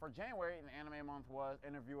 And for January, the anime month was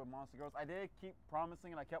Interview with Monster Girls. I did keep promising,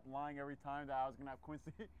 and I kept lying every time, that I was gonna have Quincy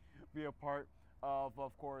be a part of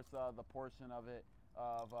course, the portion of it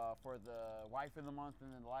for the Wife of the Month, and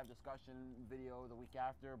then the live discussion video the week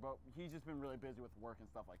after. But he's just been really busy with work and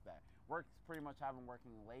stuff like that. Work's pretty much have him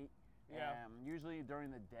working late. Yeah. And usually during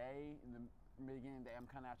the day, in the beginning of the day, I'm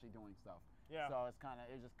kind of actually doing stuff. Yeah. So it's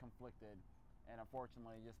just conflicted, and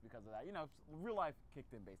unfortunately, just because of that, real life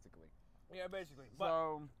kicked in basically. Yeah, basically. But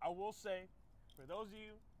I will say, for those of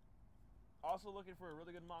you also looking for a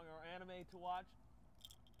really good manga or anime to watch,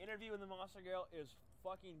 Interview with the Monster Girl is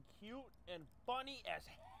fucking cute and funny as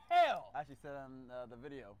hell. I actually said on the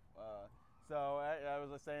video. So I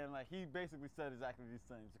was just saying, like, he basically said exactly these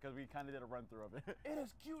things because we kind of did a run through of it. It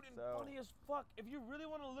is cute and funny as fuck. If you really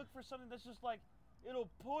want to look for something that's just like, it'll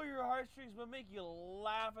pull your heartstrings but make you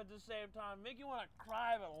laugh at the same time, make you want to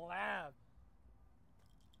cry but laugh.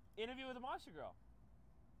 Interview with the Monster Girl.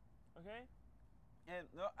 Okay? And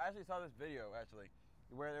no, I actually saw this video,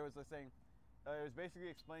 where it was saying, it was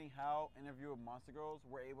basically explaining how Interview with Monster Girls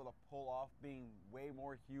were able to pull off being way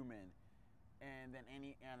more human than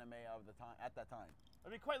any anime of the time at that time.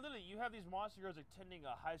 I mean, quite literally, you have these monster girls attending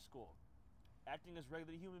a high school, acting as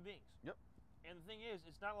regular human beings. Yep. And the thing is,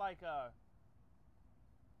 it's not like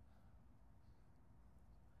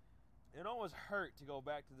it almost hurt to go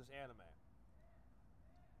back to this anime.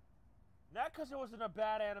 Not because it wasn't a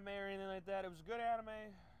bad anime or anything like that. It was a good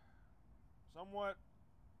anime. Somewhat.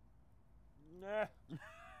 Nah.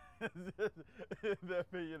 The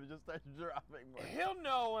opinion just starts dropping more. He'll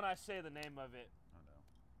know when I say the name of it. I know.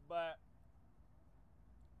 But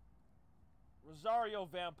Rosario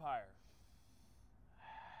Vampire.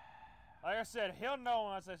 Like I said, he'll know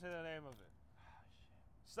once I say the name of it.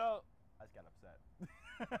 So I just got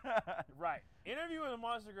upset. Right. Interview with a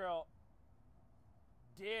Monster Girl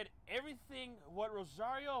did everything what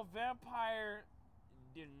Rosario Vampire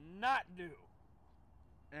did not do.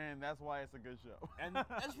 And that's why it's a good show. And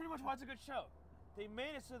that's pretty much why it's a good show. They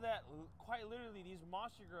made it so that, quite literally, these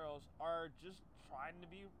monster girls are just trying to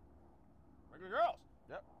be regular girls.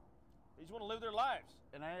 Yep. They just want to live their lives.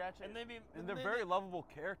 And they're they- very lovable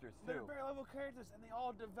characters too. They're very lovable characters, and they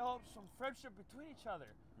all develop some friendship between each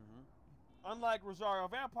other. Mm-hmm. Unlike Rosario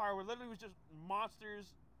Vampire, where literally was just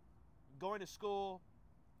monsters going to school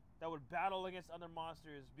that would battle against other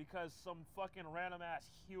monsters because some fucking random ass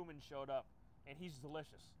human showed up, and he's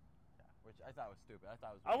delicious. Yeah, which I thought was stupid.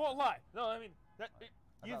 I won't lie. No, I mean, you thought think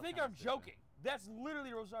it was I'm kinda joking? That's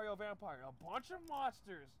literally Rosario Vampire. A bunch of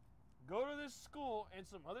monsters go to this school in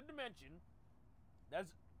some other dimension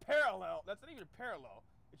that's parallel. That's not even parallel.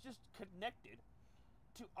 It's just connected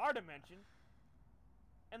to our dimension.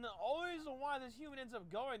 And the only reason why this human ends up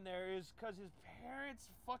going there is because his parents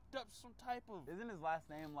fucked up some type of... Isn't his last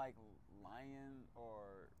name like Lion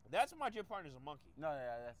or... That's my gym partner's a monkey. No,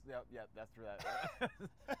 yeah, that's true. That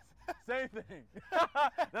same thing.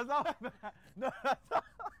 That's all. No, that's all.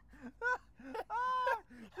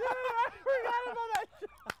 Dude, I forgot about that show.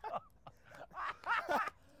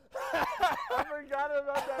 I forgot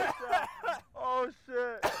about that show. Oh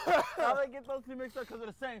shit! How they get those two mixed up? Because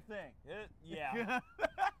they're the same thing. Yeah.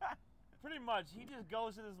 Pretty much. He just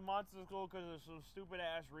goes to this monster school because of some stupid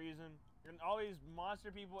ass reason. And all these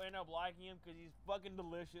monster people end up liking him because he's fucking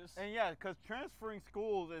delicious. And yeah, because transferring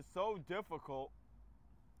schools is so difficult.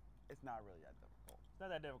 It's not really that difficult. It's not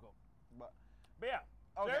that difficult. But yeah.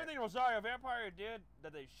 okay. So everything Rosario Vampire did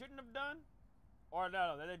that they shouldn't have done, or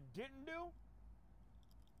no, that they didn't do,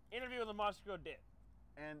 Interview with the Monster Girl did.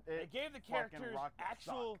 And they gave the characters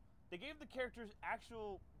actual. Sock. They gave the characters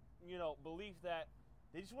actual, belief that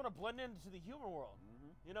they just want to blend into the human world.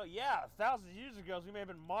 Mm-hmm. Yeah, thousands of years ago, we may have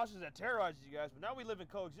been monsters that terrorized you guys, but now we live in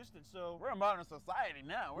coexistence. So we're a modern society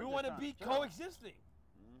now. We want to be coexisting.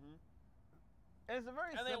 Mm-hmm. And it's a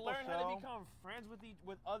very and simple they learn show. how to become friends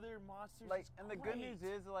with other monsters. Like, it's and the great. good news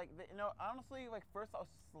is, like, honestly, like, first I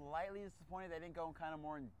was slightly disappointed they didn't go kind of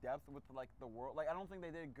more in depth with like the world. Like, I don't think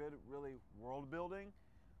they did good, really, world building,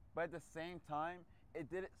 but at the same time, it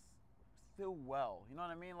did it still well. You know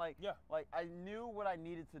what I mean? Like, yeah. Like, I knew what I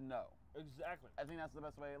needed to know. Exactly. I think that's the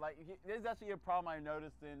best way. Like, there's actually a problem I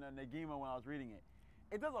noticed in Negima when I was reading it.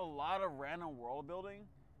 It does a lot of random world building,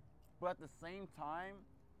 but at the same time,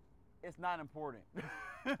 it's not important.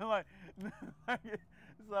 like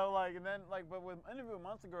So like, and then like, but with Interview with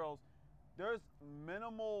Monster Girls, there's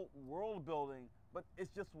minimal world building, but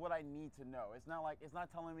it's just what I need to know. It's not like it's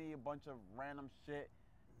not telling me a bunch of random shit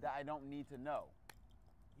that I don't need to know.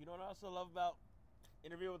 You know what I also love about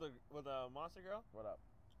Interview with a Monster Girl? What up?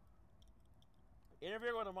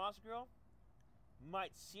 Interview with a Monster Girl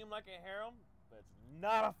might seem like a harem, but it's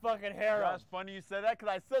not a fucking harem. That's funny you said that because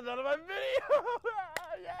I said that in my video.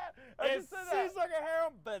 Yeah, It seems like a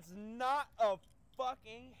harem, but it's not a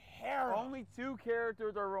fucking harem. Only 2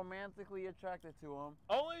 characters are romantically attracted to him.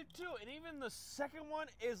 Only 2, and even the second one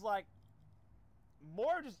is like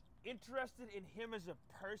more just interested in him as a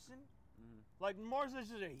person, like more as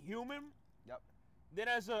just a human. Yep. Than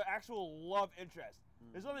as an actual love interest.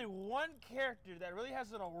 There's only one character that really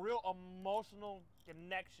has a real emotional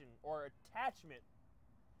connection or attachment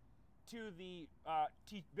to the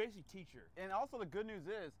basic teacher. And also the good news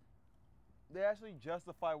is, they actually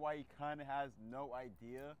justify why he kind of has no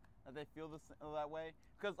idea that they feel that way.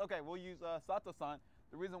 Because, okay, we'll use Sato-san.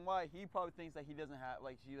 The reason why he probably thinks that he doesn't have,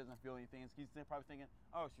 like, she doesn't feel anything is he's probably thinking,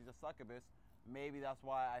 oh, she's a succubus. Maybe that's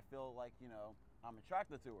why I feel like, you know, I'm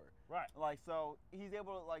attracted to her. Right. Like, so he's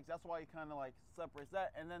able to, like, that's why he kind of, like, separates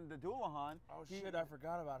that. And then the Dullahan. Oh, shit, I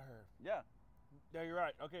forgot about her. Yeah. Yeah, you're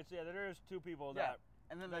right. Okay, so yeah, there is 2 people that,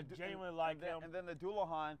 and then that genuinely like him. And then the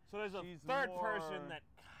Dullahan. So there's a third person that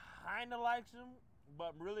kind of likes him,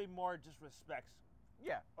 but really more just respects him.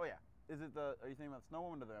 Yeah. Oh, yeah. Is it are you thinking about Snow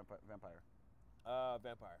Woman or the vampire?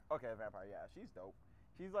 Vampire. Okay, vampire. Yeah, she's dope.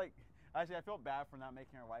 She's like, actually, I felt bad for not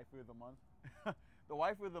making her waifu of the month. The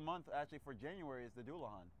waifu of the month, actually, for January is the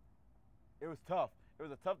Dullahan. It was tough. It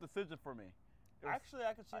was a tough decision for me. Actually,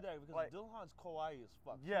 I can see that because like, Dullahan's kawaii as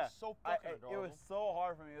fuck. Yeah. She's so fucking adorable. It was so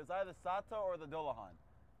hard for me. It was either Sato or the Dullahan.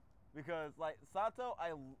 Because, like, Sato,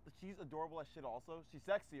 she's adorable as shit also. She's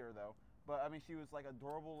sexier, though. But, I mean, she was, like,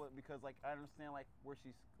 adorable because, like, I understand, like, where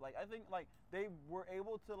she's, like, I think, like, they were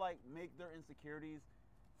able to, like, make their insecurities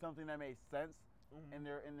something that made sense in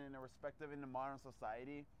their respective, in the modern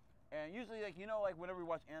society. And usually, like, you know, like, whenever we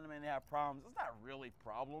watch anime and they have problems, it's not really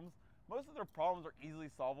problems. Most of their problems are easily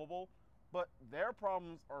solvable, but their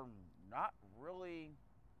problems are not really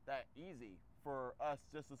that easy for us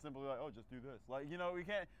just to simply, like, oh, just do this. Like, you know, we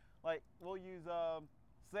can't, like, we'll use,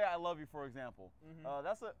 Say I Love You, for example.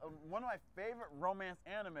 That's one of my favorite romance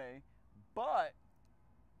anime, but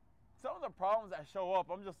some of the problems that show up,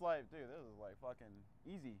 I'm just like, dude, this is like fucking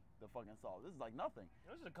easy to fucking solve. This is like nothing.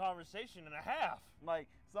 This is a conversation and a half. Like,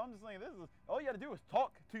 so I'm just saying, this is, all you gotta do is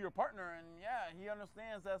talk to your partner, and yeah, he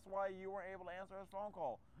understands that's why you weren't able to answer his phone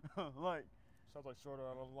call. Like, sounds like sort of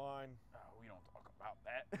out of line. Oh, we don't talk about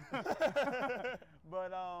that. But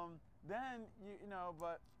then you know,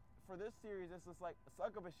 but for this series, it's just like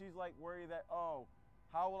succubus. She's like worried that, oh,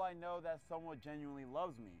 how will I know that someone genuinely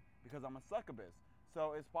loves me because I'm a succubus?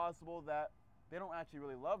 So it's possible that they don't actually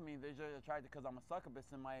really love me. They're just attracted because I'm a succubus,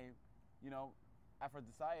 and my, you know,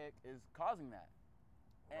 aphrodisiac is causing that.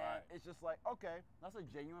 And it's just like, okay, that's a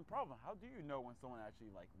genuine problem. How do you know when someone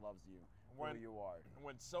actually like loves you, who you are?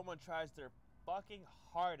 When someone tries their fucking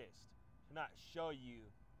hardest to not show you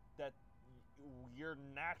that your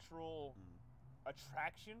natural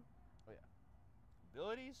attraction,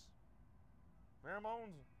 abilities,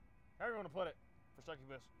 pheromones, however you want to put it, for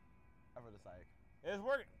succubus, Aphrodisiac. is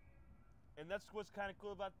working. And that's what's kind of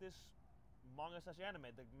cool about this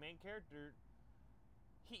manga/anime. The main character,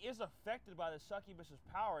 he is affected by the succubus's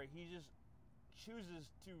power. He just chooses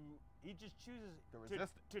to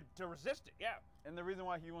resist it. Yeah. And the reason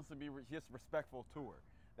why he wants to be just respectful to her.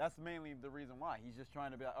 That's mainly the reason why. He's just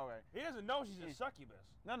trying to be like, okay. He doesn't know she's a succubus.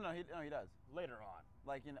 No, he does. Later on.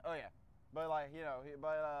 Like, you know, oh yeah. But like, you know, he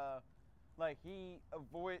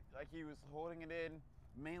was holding it in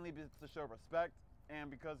mainly to show respect, and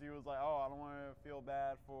because he was like, oh, I don't want to feel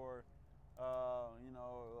bad for, you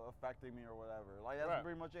know, affecting me or whatever. Like, that's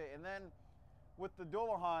pretty much it. And then with the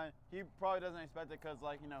Dullahan, he probably doesn't expect it because,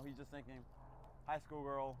 like, you know, he's just thinking high school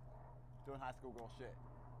girl doing high school girl shit.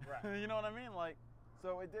 Right. You know what I mean? Like,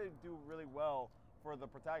 so it did do really well for the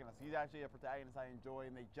protagonist. He's actually a protagonist I enjoy,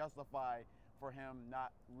 and they justify for him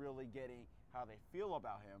not really getting how they feel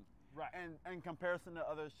about him. Right. And in comparison to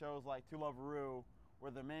other shows like To Love Ru,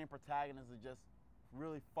 where the main protagonist is just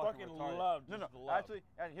really fucking retarded. Love. Actually,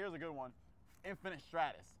 here's a good one. Infinite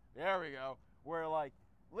Stratus. There we go. Where, like,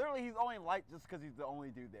 literally he's only liked just because he's the only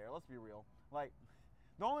dude there. Let's be real. Like,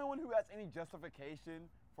 the only one who has any justification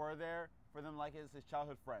for them like is his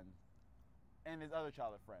childhood friend and his other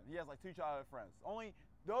childhood friend. He has like 2 childhood friends. Only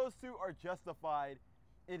those 2 are justified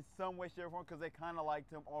in some way, shape, or form because they kind of liked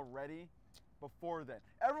him already before then.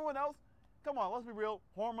 Everyone else, come on, let's be real.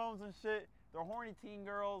 Hormones and shit. They're horny teen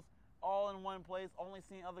girls. all in one place, only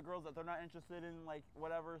seeing other girls that they're not interested in, like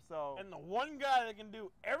whatever. So. And the one guy that can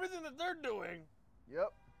do everything that they're doing.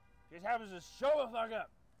 Yep. Just happens to show the fuck up.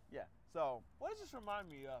 Yeah. So. What does this remind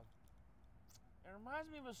me of? It reminds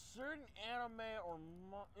me of a certain anime or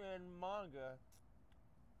manga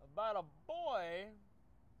about a boy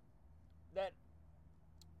that.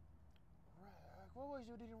 What was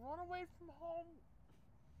it? Did he run away from home?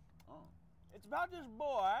 Oh. It's about this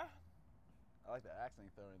boy. I like the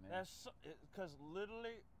accent you throw in there. That's because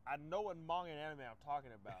literally, I know what manga and anime I'm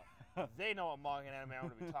talking about. They know what manga and anime I'm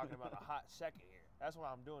going to be talking about in a hot second here. That's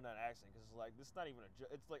why I'm doing that accent, because it's like, this is not even a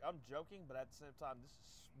joke. It's like, I'm joking, but at the same time, this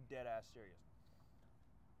is dead ass serious.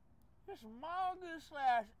 This manga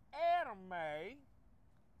slash anime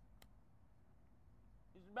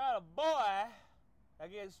is about a boy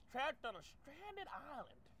that gets trapped on a stranded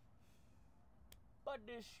island. But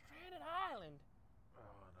this stranded island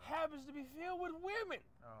happens to be filled with women.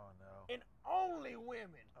 Oh no. And only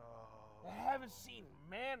women Oh. that haven't seen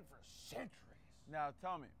man for centuries. Now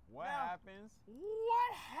tell me, what happens?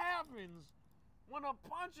 What happens when a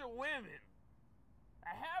bunch of women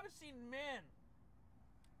that haven't seen men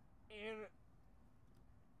in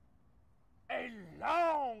a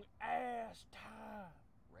long ass time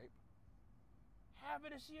Rape?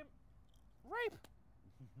 happen to see him rape?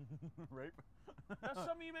 Rape? Now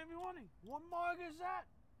some of you may be wondering, what manga is that?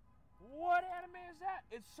 What anime is that?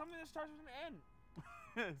 It's something that starts with an N.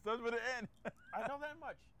 It starts with an N. I know that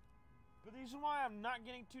much. But the reason why I'm not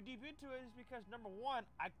getting too deep into it is because, number one,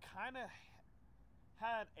 I kind of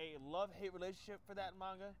had a love-hate relationship for that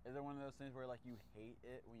manga. Is it one of those things where like you hate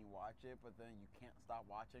it when you watch it, but then you can't stop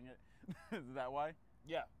watching it? Is that why?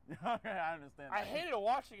 Yeah. Okay, I understand. I hated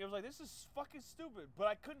watching it. It was like, this is fucking stupid. But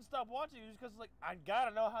I couldn't stop watching it just because, like, I gotta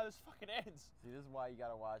know how this fucking ends. See, this is why you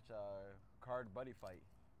gotta watch Card Buddy Fight.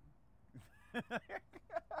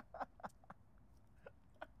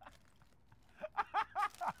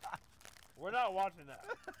 We're not watching that.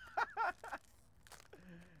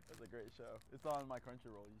 That's a great show. It's on my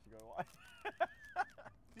Crunchyroll. You should go watch.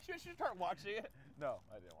 You should start watching it. No,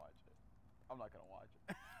 I didn't watch it. I'm not gonna watch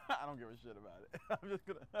it. I don't give a shit about it.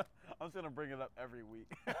 I'm just gonna bring it up every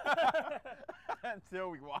week until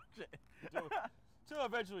we watch it. Until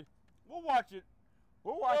eventually, we'll watch it.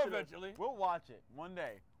 We'll watch it eventually. We'll watch it one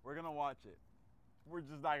day. We're gonna watch it. We're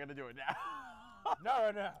just not gonna do it now. Not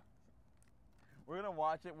right now. We're gonna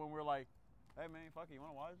watch it when we're like, hey man, fuck it, you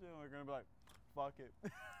wanna watch it? And we're gonna be like, fuck it.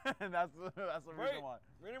 And that's the reason why.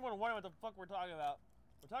 For anyone wondering what the fuck we're talking about,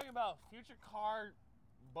 we're talking about Future Card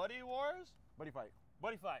Buddy Wars? Buddy Fight.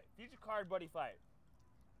 Buddy Fight. Future Card Buddy Fight.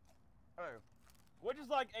 Oh. Which is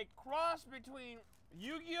like a cross between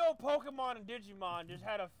Yu-Gi-Oh!, Pokemon, and Digimon just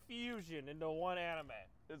had a fusion into one anime.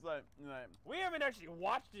 It's like We haven't actually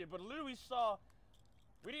watched it, but literally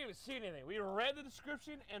we didn't even see anything. We read the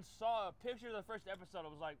description and saw a picture of the first episode.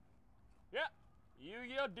 It was like, yeah,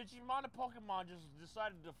 Yu-Gi-Oh!, Digimon, and Pokemon just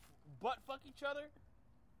decided to butt fuck each other,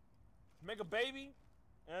 make a baby,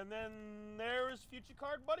 and then there was Future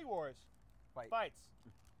Card Buddy Wars. Fights.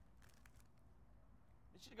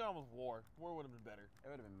 It should have gone with War. War would have been better. it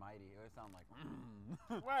would have been mighty. It would sound like.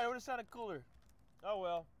 Right, it would have sounded cooler. Oh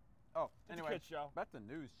well. Oh, It's anyway, a kid show. back to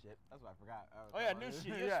news shit. That's what I forgot. Oh yeah, new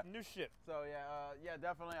shit. Yeah. Yes, new shit. So yeah,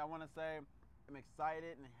 definitely. I want to say I'm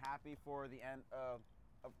excited and happy for the end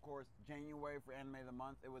of course, January for Anime of the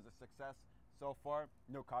Month. It was a success so far.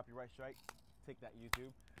 No copyright strike. Take that,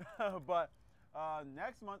 YouTube. But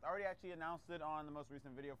next month, I already actually announced it on the most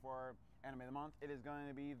recent video for Anime of the Month. It is going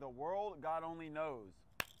to be The World God Only Knows.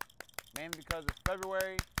 Mainly because it's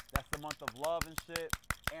February. That's the month of love and shit.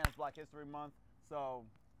 And it's Black History Month. So,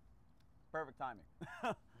 perfect timing.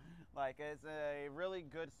 Like, it's a really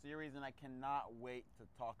good series, and I cannot wait to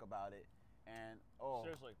talk about it. And,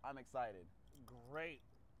 Seriously. I'm excited. Great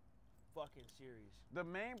fucking series. The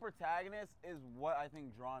main protagonist is what I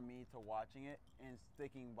think drawn me to watching it and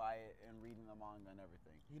sticking by it and reading the manga and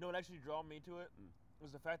everything. You know what actually drew me to it?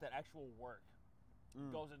 Was the fact that actual work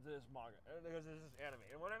goes into this manga, because this is anime.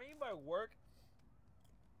 And what I mean by work,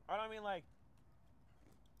 I don't mean like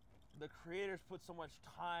the creators put so much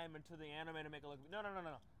time into the anime to make it look. No.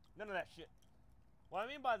 None of that shit. What I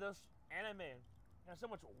mean by this anime has so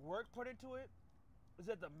much work put into it is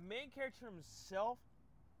that the main character himself,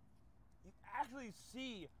 you actually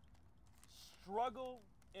see struggle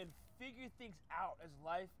and figure things out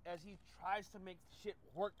as he tries to make shit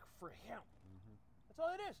work for him. That's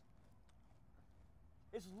all it is.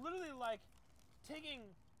 It's literally like taking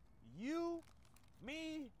you,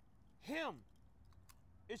 me, him.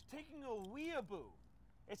 It's taking a weeaboo.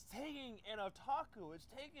 It's taking an otaku. It's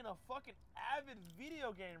taking a fucking avid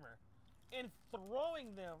video gamer and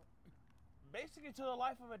throwing them basically to the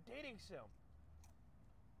life of a dating sim.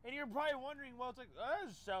 And you're probably wondering, well, it's like, that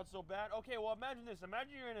doesn't sound so bad. Okay, well, imagine this.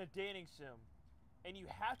 Imagine you're in a dating sim, and you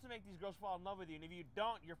have to make these girls fall in love with you, and if you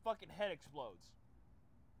don't, your fucking head explodes.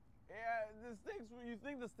 Yeah, the stakes. You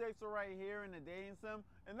think the stakes are right here in the dating sim,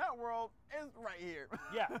 and that world is right here.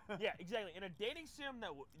 yeah, exactly. In a dating sim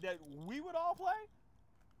that we would all play,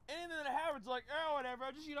 anything that happens, like, oh, whatever,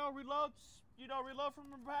 just reload from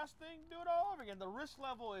the past thing, do it all over again. The risk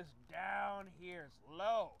level is down here, it's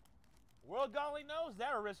low. World Godly knows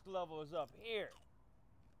that risk level is up here.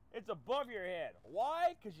 It's above your head.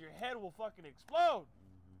 Why? Because your head will fucking explode.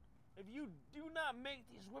 If you do not make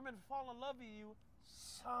these women fall in love with you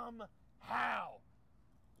somehow,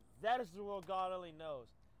 that is the World Godly knows.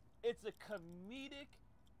 It's a comedic,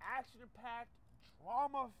 action-packed,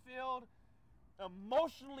 drama-filled,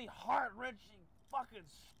 emotionally heart-wrenching fucking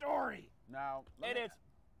story. Now, and it's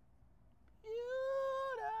beautiful.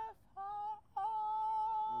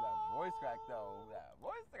 That voice crack though.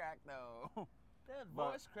 That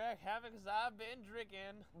voice crack happened because I've been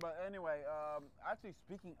drinking. But anyway, actually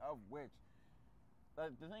speaking of which,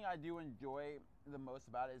 the thing I do enjoy the most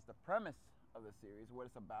about it is the premise of the series, what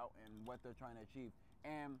it's about and what they're trying to achieve.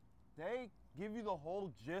 And they give you the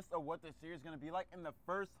whole gist of what the series is going to be like in the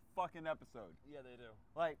first fucking episode. Yeah, they do.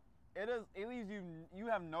 Like, it leaves you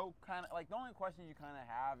have no kind of, like, the only question you kind of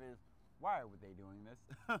have is, why are they doing this?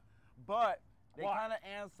 But they kind of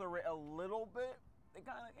answer it a little bit. They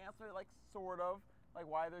kind of answer it, like, sort of, like,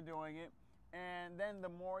 why they're doing it. And then the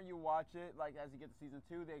more you watch it, like, as you get to season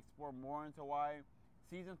 2, they explore more into why.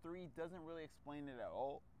 Season 3 doesn't really explain it at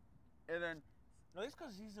all. And then, at least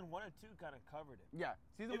because season 1 and 2 kind of covered it. Yeah,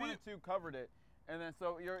 season 1 and 2 covered it. And then,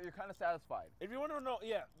 so you're kind of satisfied. If you want to know,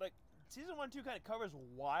 yeah, like, season 1 and 2 kind of covers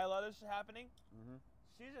why a lot of this is happening.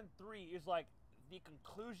 Season 3 is, like, the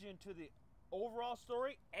conclusion to the overall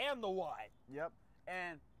story and the why. Yep.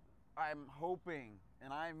 And I'm hoping,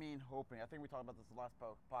 and I mean hoping, I think we talked about this in the last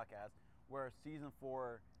podcast, where season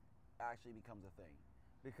 4 actually becomes a thing.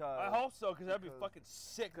 Because I hope so, because that'd be fucking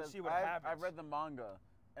sick to see what happens. I've read the manga,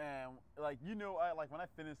 and like, you know, when I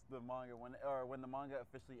finished the manga, when the manga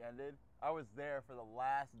officially ended, I was there for the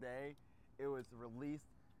last day it was released,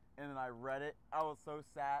 and then I read it. I was so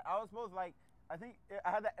sad. I was supposed to, like, I think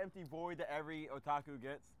I had that empty void that every otaku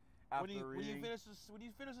gets after reading. When you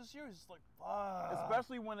finish the series, it's like, fuck.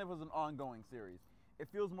 Especially when it was an ongoing series, it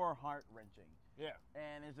feels more heart wrenching. Yeah.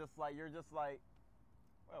 And it's just like, you're just like,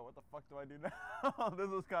 well, what the fuck do I do now? This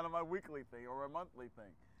is kind of my weekly thing or a monthly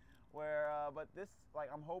thing. Where, but this, like,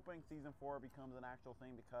 I'm hoping season 4 becomes an actual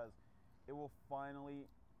thing because it will finally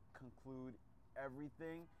conclude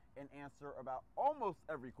everything and answer about almost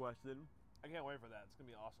every question. I can't wait for that. It's gonna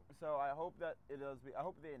be awesome. So I hope that it does. I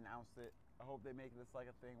hope they announce it. I hope they make this like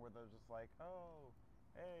a thing where they're just like, oh,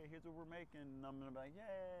 hey, here's what we're making. And I'm gonna be like,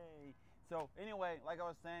 yay. So anyway, like I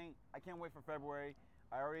was saying, I can't wait for February.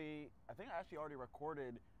 I think I actually already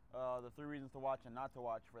recorded the 3 reasons to watch and not to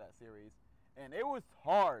watch for that series. And it was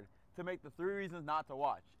hard to make the 3 reasons not to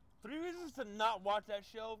watch. 3 reasons to not watch that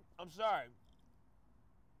show? I'm sorry.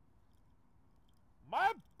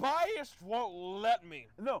 My bias won't let me.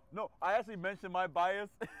 No, I actually mentioned my bias.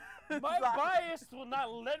 My bias will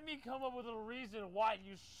not let me come up with a reason why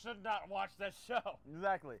you should not watch that show.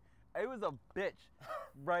 Exactly. It was a bitch,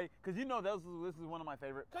 right? Because you know this is one of my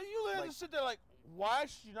favorite. Because you literally just sit there like, why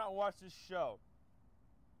should you not watch this show?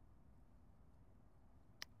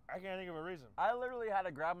 I can't think of a reason. I literally had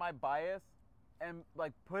to grab my bias and,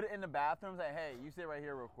 like, put it in the bathroom and say, hey, you sit right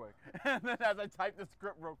here real quick. And then as I type the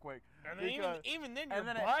script real quick. And then even then your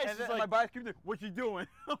bias is like, my bias keeps like, what you doing?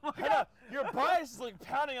 Your bias is like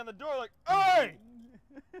pounding on the door like, hey!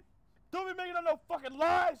 Don't be making up no fucking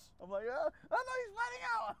lies! I'm like, I know he's finding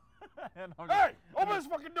out. And hey, open this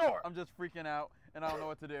fucking door! I'm just freaking out and I don't know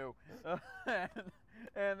what to do.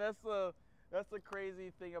 And that's the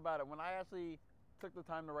crazy thing about it. When I actually took the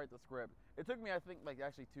time to write the script, it took me, I think, like,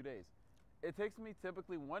 actually 2 days. It takes me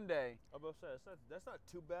typically 1 day. I'm about to say, that's not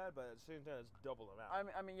too bad, but at the same time, it's double the amount.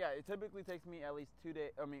 I mean, yeah, it typically takes me at least 2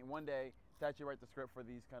 days. I mean, 1 day to actually write the script for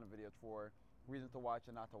these kind of videos for reasons to watch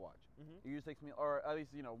and not to watch. It usually takes me, or at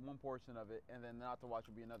least, you know, one portion of it, and then not to watch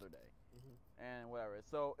would be another day, and whatever.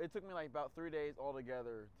 So it took me like about 3 days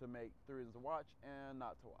altogether to make 3 reasons to watch and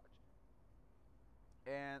not to watch.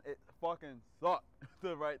 And it fucking sucked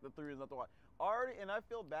to write the 3 reasons not to watch. And I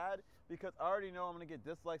feel bad because I already know I'm gonna get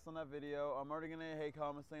dislikes on that video. I'm already gonna hate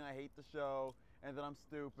comments saying I hate the show and that I'm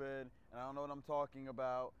stupid and I don't know what I'm talking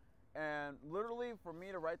about. And literally, for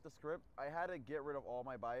me to write the script, I had to get rid of all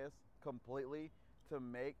my bias completely to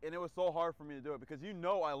make, and it was so hard for me to do it because you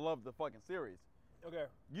know I love the fucking series. Okay.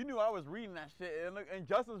 You knew I was reading that shit in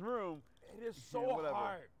Justin's room It is so Whatever.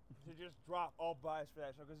 hard to just drop all bias for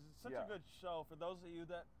that show because it's such Yeah. a good show for those of you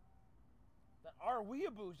that are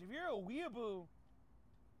weeaboos. If you're a weeaboo,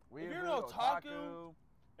 if you're an otaku,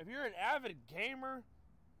 if you're an avid gamer,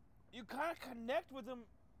 you kind of connect with them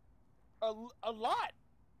a lot.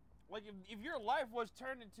 Like if your life was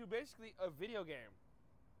turned into basically a video game,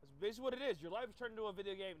 that's basically what it is. Your life is turned into a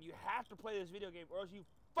video game, and you have to play this video game, or else you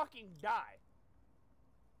fucking die.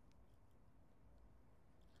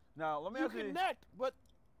 Now let me You ask you. connect, but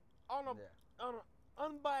on a Yeah. on an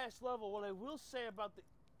unbiased level, what I will say about the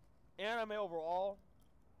anime overall,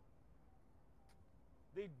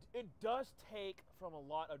 it does take from a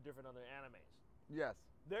lot of different other animes. Yes.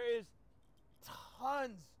 There is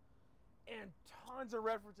tons and tons of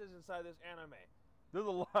references inside this anime. There's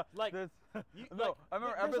a lot. Like, There's, you- no, like, I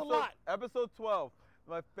remember there's a lot. episode 12.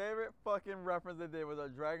 My favorite fucking reference they did was a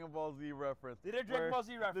Dragon Ball Z reference. They did a Dragon where Ball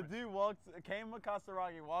Z reference. The dude Kame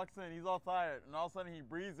Kasaragi walks in, he's all tired, and all of a sudden he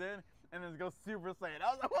breathes in and then goes Super Saiyan.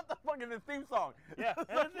 I was like, what the fuck is this theme song? Yeah, That's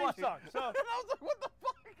and the theme funny. song. So and I was like, what the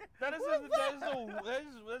fuck? that is What that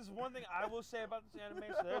is one thing I will say about this anime.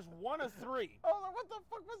 So there's one of three. I was like, what the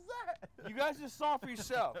fuck was that? You guys just saw for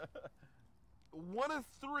yourself. One of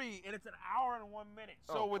three, and it's an hour and 1 minute.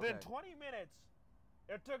 So Oh, within okay. 20 minutes,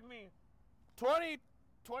 it took me 20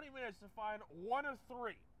 minutes to find one of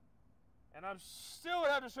three. And I'm still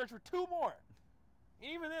gonna have to search for two more.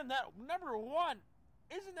 Even then, that number one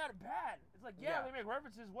isn't that bad. It's like, yeah, they make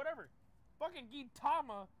references, whatever. Fucking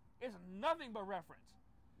Gintama is nothing but reference.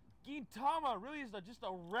 Gintama really is just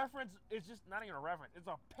a reference. It's just not even a reference. It's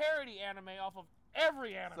a parody anime off of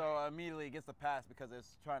every anime. So immediately it gets a pass because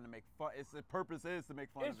it's trying to make fun. Its purpose is to make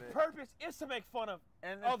fun its of it. purpose is to make fun of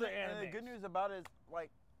And other and the animes. good news about it is,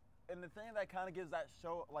 like, and the thing that kind of gives that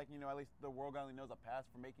show, like, you know, at least the world only knows a pass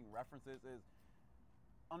for making references is,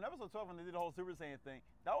 on episode 12 when they did the whole Super Saiyan thing,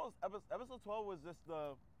 that was, episode 12 was just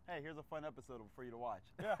the, hey, here's a fun episode for you to watch.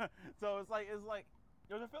 Yeah. So it's like, It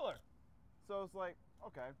was a filler. so it's like,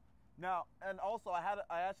 okay. Now, and also I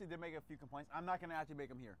actually did make a few complaints. I'm not gonna actually make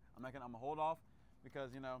them here. I'm gonna hold off because,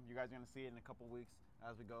 you know, you guys are gonna see it in a couple weeks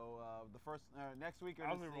as we go. Next week you're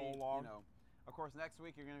I'll gonna leave see, it along. you know, of course next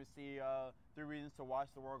week you're gonna see 3 reasons to watch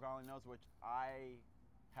The World Only Knows, which I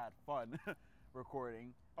had fun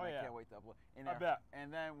recording. Oh, and yeah. I can't wait to upload. And I bet.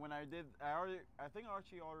 And then when I did, I think I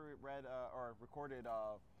actually already read or recorded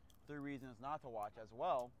 3 reasons not to watch as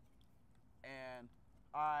well, and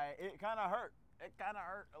it kind of hurt. It kind of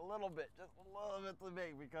hurt a little bit, just a little bit to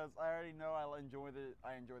me, because I already know I enjoy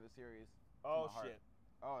the series. to Oh, my heart. shit.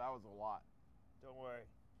 Oh, that was a lot. Don't worry.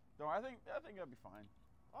 So I think it'll be fine.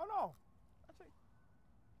 Oh, no. Actually,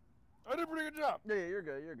 I did a pretty good job. yeah, you're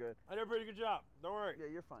good. You're good. I did a pretty good job. Don't worry. Yeah,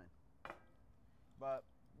 you're fine. But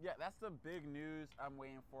yeah, that's the big news I'm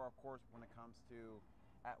waiting for, of course, when it comes to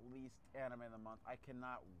at least anime of the month. I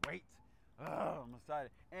cannot wait. I'm excited,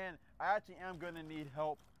 and I actually am gonna need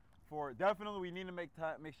help for. Definitely, we need to make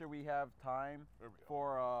sure we have time There we go.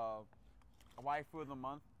 for a waifu of the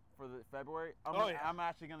month for the February. Yeah. I'm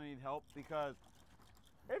actually gonna need help because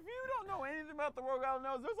if you don't know anything about the World God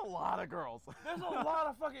Knows, there's a lot of girls. There's a lot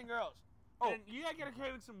of fucking girls. Oh. And you gotta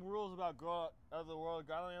create some rules about the world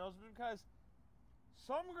God only knows, because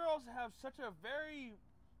some girls have such a very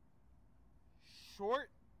short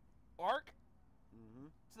arc Mm-hmm.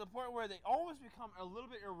 to the point where they almost become a little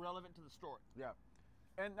bit irrelevant to the story. Yeah,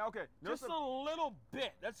 and okay, Just a little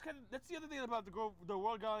bit. That's the other thing about the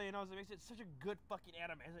world God only knows that makes it such a good fucking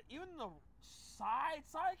anime. Is that even the side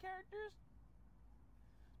characters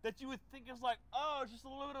that you would think is like, oh, it's just a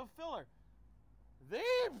little bit of filler, they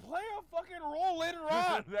play a fucking role later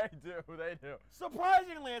on. They do.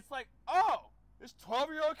 Surprisingly, it's like, oh, this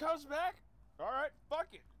 12-year-old comes back? All right, fuck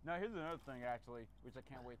it. Now here's another thing actually, which I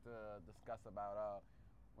can't wait to discuss about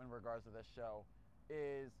in regards to this show,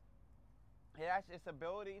 is its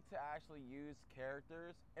ability to actually use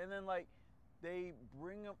characters, and then like they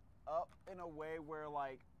bring them up in a way where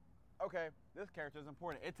like, okay, this character is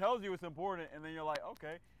important. It tells you it's important, and then you're like,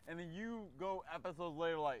 okay, and then you go episodes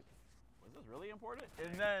later like, was this really important?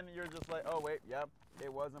 And then you're just like, oh wait, yep,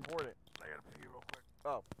 it was important. I gotta pee real quick.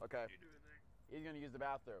 Oh, okay. You do the thing. He's gonna use the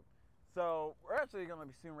bathroom. So we're actually gonna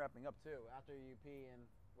be soon wrapping up too, after you pee and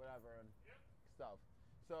whatever and stuff.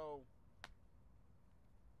 So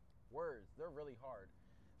words, they're really hard.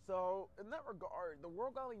 So in that regard, the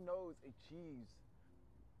World Only Knows achieves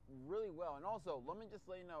really well. And also, let me just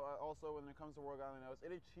let you know, also when it comes to World Only Knows,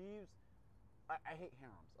 it achieves, I hate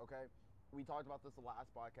harems, okay? We talked about this the last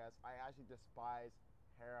podcast. I actually despise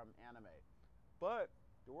harem anime. But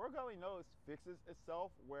the World Only Knows fixes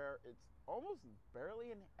itself where it's almost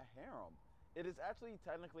barely a harem. It is actually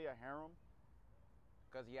technically a harem,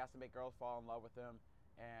 because he has to make girls fall in love with him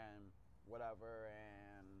and whatever,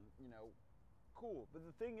 and cool. But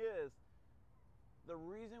the thing is, the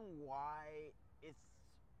reason why it's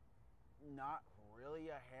not really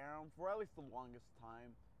a harem for at least the longest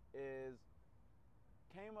time is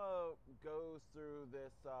Kama goes through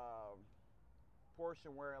this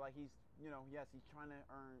portion where like he's he's trying to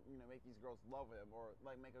earn make these girls love him or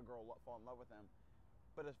like make a girl fall in love with him,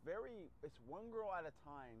 but it's one girl at a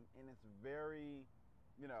time, and it's very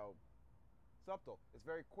subtle. It's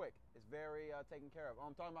very quick. It's very taken care of.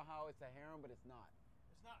 I'm talking about how it's a harem, but it's not.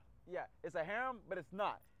 It's not. Yeah, it's a harem, but it's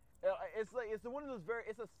not. It's one of those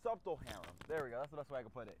it's a subtle harem. There we go. That's the best way I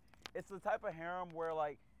can put it. It's the type of harem where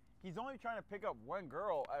like he's only trying to pick up one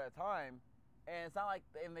girl at a time, and it's not like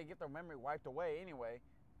and they get their memory wiped away anyway,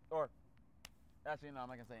 or actually no, I'm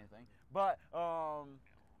not gonna say anything. But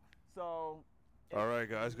so. All right,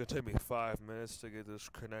 guys, it's gonna take me 5 minutes to get this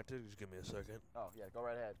connected. Just give me a second. Oh yeah, go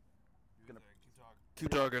right ahead.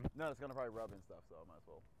 Keep talking. No, it's gonna probably rub and stuff, so I might as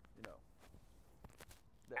well,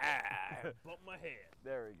 Bump my head.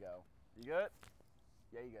 There we go. You good?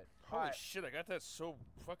 Yeah, you good. Holy right. shit, I got that so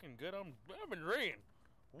fucking good. I've been reading.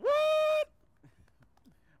 What?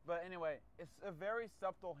 But anyway, it's a very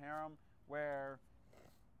subtle harem where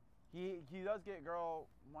he does get a girl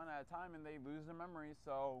one at a time, and they lose their memory,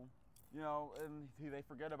 so and they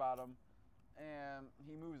forget about him, and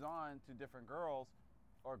he moves on to different girls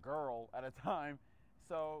or girl at a time.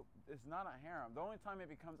 So it's not a harem. The only time it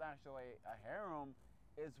becomes actually a harem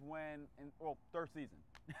is when third season.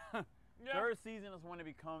 Yeah. Third season is when it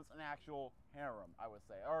becomes an actual harem, I would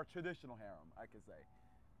say, or a traditional harem, I could say.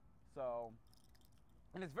 So,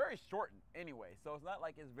 and it's very shortened anyway, so it's not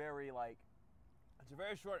like it's very like. It's a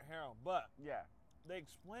very short harem, but yeah, they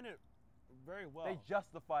explain it very well. They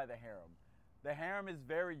justify the harem. The harem is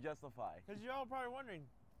very justified. Because you're all probably wondering,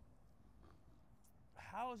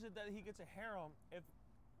 how is it that he gets a harem if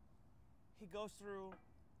he goes through,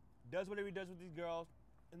 does whatever he does with these girls,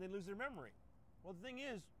 and they lose their memory? Well, the thing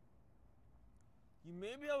is, you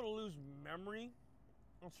may be able to lose memory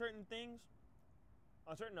on certain things,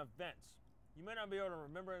 on certain events. You may not be able to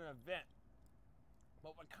remember an event,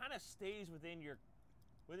 but what kind of stays within your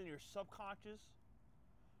subconscious,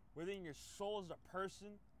 within your soul as a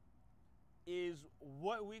person, is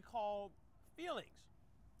what we call feelings.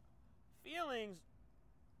 Feelings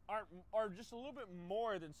are just a little bit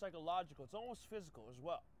more than psychological. It's almost physical as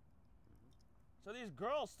well. So these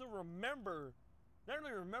girls still remember, not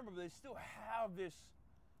only remember, but they still have this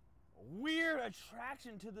weird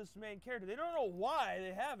attraction to this main character. They don't know why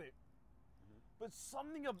they have it, but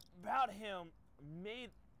something about him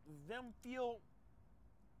made them feel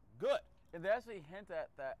good. And they actually hint at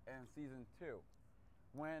that in season 2,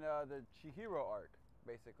 when the Chihiro arc,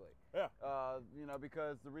 basically. Yeah.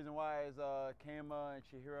 Because the reason why is Kama and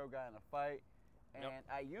Chihiro got in a fight, and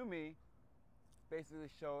Ayumi basically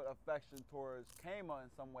showed affection towards Kama in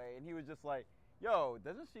some way, and he was just like, yo,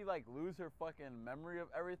 doesn't she like lose her fucking memory of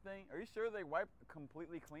everything? Are you sure they wiped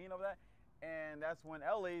completely clean of that? And that's when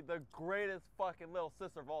Ellie, the greatest fucking little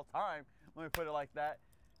sister of all time, let me put it like that,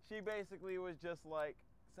 she basically was just like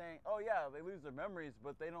saying, oh yeah, they lose their memories,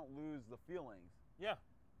 but they don't lose the feelings. Yeah.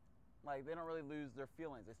 Like, they don't really lose their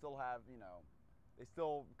feelings. They still have, they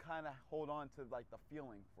still kind of hold on to like the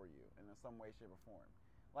feeling for you in some way, shape, or form.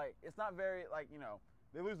 Like, it's not very, like,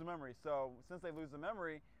 they lose the memory. So since they lose the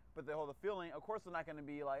memory, but they hold the feeling, of course they're not going to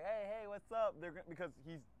be like, hey, what's up? Because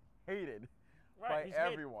he's hated by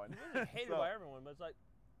everyone. He's really hated by everyone, but it's like,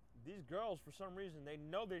 these girls, for some reason, they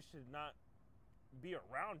know they should not be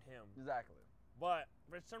around him. Exactly. But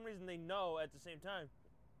for some reason, they know at the same time,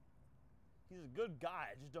 he's a good guy.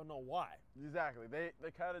 I just don't know why. Exactly. They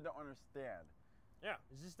kind of don't understand. Yeah.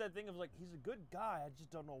 It's just that thing of like, he's a good guy. I just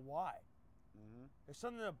don't know why. Mm-hmm. There's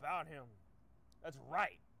something about him that's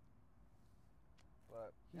right.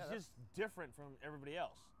 But he's just different from everybody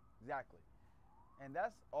else. Exactly. And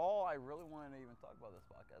that's all I really wanted to even talk about this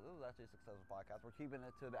podcast. This is actually a successful podcast. We're keeping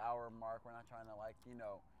it to the hour mark. We're not trying to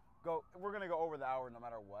go. We're gonna go over the hour no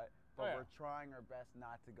matter what. But we're trying our best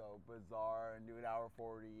not to go bizarre and do an hour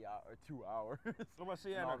 40 or 2 hours. I'm gonna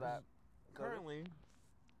see all that. Currently,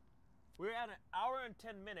 we're at an hour and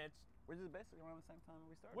 10 minutes, which is basically around the same time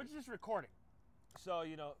we started. Which is recording. So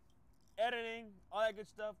editing, all that good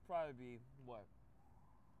stuff, probably be what?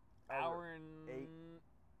 Hour and 8.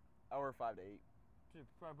 Hour 5 to 8.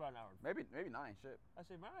 Probably about an hour. Maybe 9. Shit. I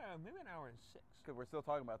say maybe an hour and 6. Because we're still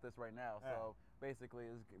talking about this right now, so basically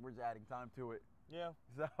we're just adding time to it. Yeah.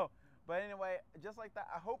 So, but anyway, just like that,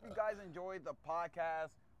 I hope you guys enjoyed the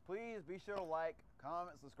podcast. Please be sure to like,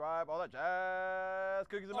 comment, subscribe, all that jazz.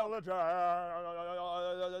 Cookies and milk. All the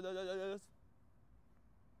jazz.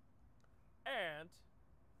 And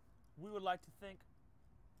we would like to thank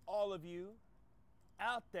all of you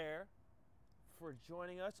out there for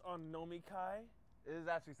joining us on Nomikai. It is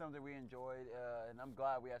actually something we enjoyed, and I'm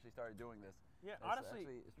glad we actually started doing this. Yeah, It's honestly,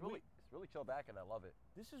 actually, it's really chill back, and I love it.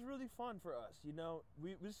 this is really fun for us. You know,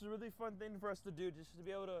 this is a really fun thing for us to do, just to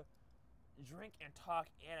be able to drink and talk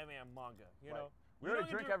anime and manga. You know, We You already don't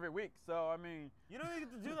get drink to- every week, so I mean, You don't get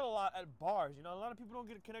to do that a lot at bars. You know, a lot of people don't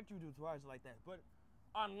get to connect you to bars like that. But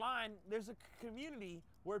online, there's a community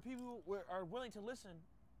where people are willing to listen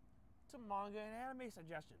to manga and anime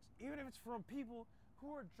suggestions, even if it's from people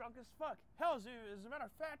who are drunk as fuck. Hell, as a matter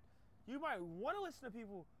of fact, you might want to listen to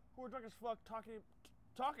people who are drunk as fuck talking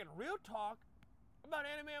real talk about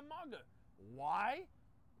anime and manga. Why?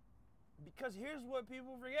 Because here's what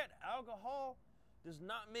people forget: alcohol does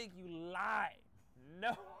not make you lie.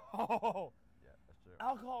 No. yeah, that's true.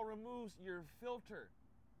 Alcohol removes your filter.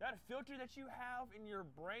 That filter that you have in your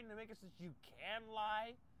brain to make it so that you can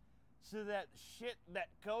lie, so that shit that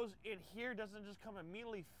goes in here doesn't just come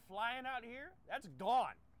immediately flying out here, that's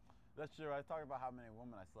gone. That's true. I talk about how many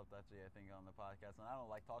women I slept actually, I think, on the podcast, and I don't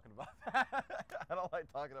like talking about that. I don't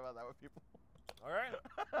like talking about that with people. All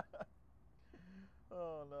right?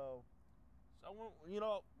 Oh no. So, you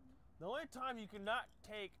know, the only time you cannot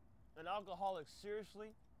take an alcoholic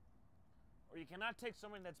seriously, or you cannot take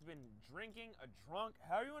someone that's been drinking, a drunk,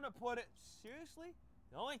 however you want to put it, seriously,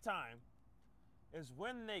 the only time is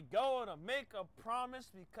when they go to make a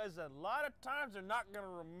promise, because a lot of times they're not going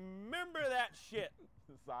to remember that shit.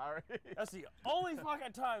 Sorry. That's the only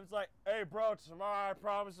fucking time. It's like, hey, bro, tomorrow I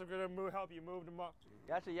promise I'm going to help you move tomorrow.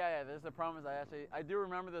 Actually, yeah, there's a promise. I do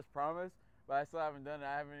remember this promise, but I still haven't done it.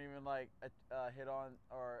 I haven't even like hit on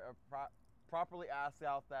or properly asked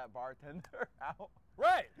out that bartender out.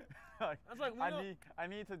 Right. Like, That's like, I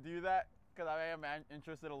need to do that because I am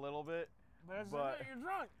interested a little bit. But it's but like, you're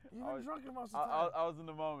drunk. You've been drunk most of the I, time. I was in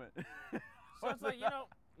the moment. So it's like, you know,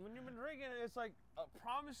 when you've been drinking, it's like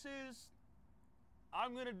promises.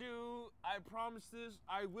 I'm gonna do. I promise this.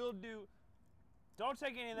 I will do. Don't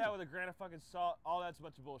take any of that with a grain of fucking salt. All that's a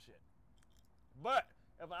bunch of bullshit. But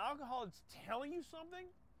if an alcoholic is telling you something,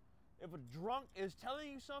 if a drunk is telling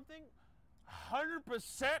you something,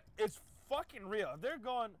 100% it's fucking real. If they're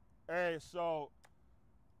going, hey, so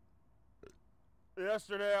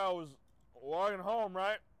yesterday I was walking home,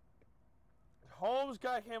 right? Holmes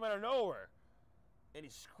guy came out of nowhere, and he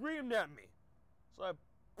screamed at me. So I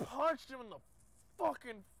punched him in the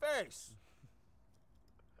fucking face.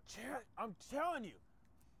 I'm telling you,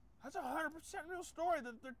 that's 100% real story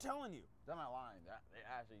that they're telling you. They're not lying. They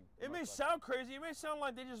actually. It may sound crazy. It may sound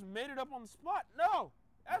like they just made it up on the spot. No,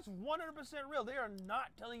 that's 100% real. They are not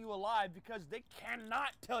telling you a lie because they cannot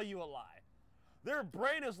tell you a lie. Their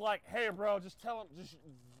brain is like, hey, bro, just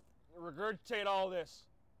regurgitate all this.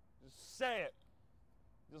 Just say it.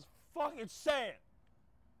 Just fucking say it.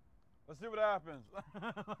 Let's see what happens.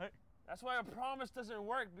 Like, That's why a promise doesn't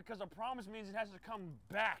work, because a promise means it has to come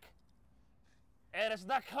back. And it's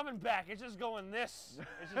not coming back. It's just going this.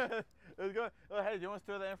 It's just, it's good. Oh, hey, do you want to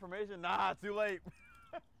store that information? Nah, too late.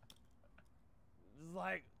 it's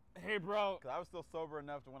like, hey, bro. Because I was still sober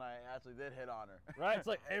enough to when I actually did hit on her. Right? It's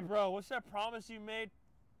like, hey, bro, what's that promise you made?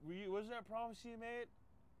 What's that promise you made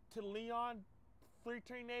to Leon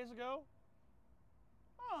 13 days ago?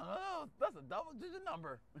 Oh, that's a double-digit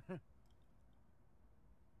number.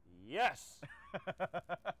 Yes.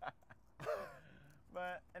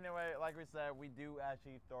 But anyway, like we said, we do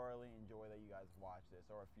actually thoroughly enjoy that you guys watch this,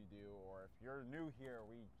 or if you do, or if you're new here,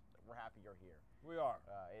 we're happy you're here. We are.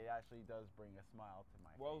 It actually does bring a smile to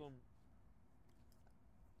my Welcome.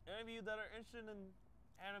 Any of you that are interested in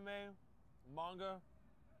anime, manga,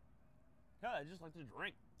 hell, I just like to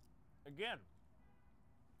drink. Again,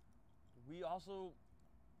 we also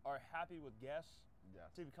are happy with guests face. Yeah.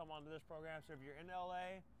 to come onto this program. So if you're in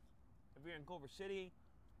LA, if you're in Culver City,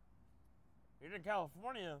 you're in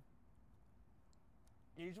California,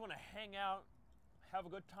 you just want to hang out, have a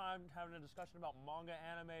good time having a discussion about manga,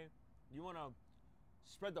 anime, you want to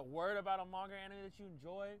spread the word about a manga anime that you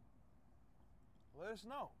enjoy, let us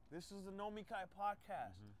know. This is the Nomikai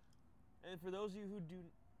podcast. Mm-hmm. And for those of you who do,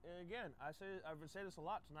 and again, I've been saying this a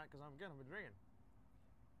lot tonight because I've been drinking.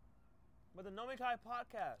 But the Nomikai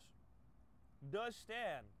podcast does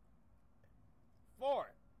stand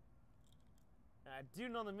for, and I do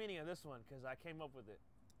know the meaning of this one because I came up with it,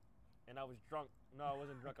 and I was drunk. No, I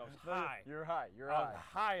wasn't drunk. I was high. You're high. You're I was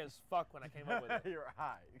high. high as fuck when I came up with it. You're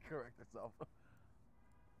high. Correct yourself.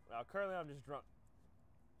 Well, currently I'm just drunk.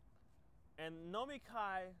 And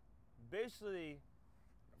Nomikai, basically,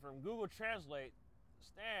 from Google Translate,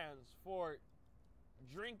 stands for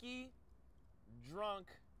drinky, drunk,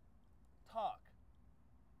 talk.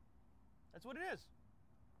 That's what it is.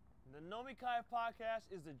 The Nomikai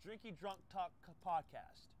podcast is the Drinky Drunk Talk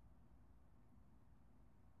podcast.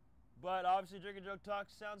 But obviously, Drinky Drunk Talk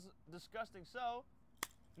sounds disgusting, so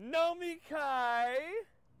Nomikai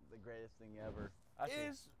The greatest thing ever.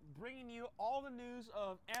 is bringing you all the news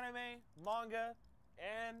of anime, manga,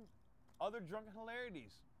 and other drunken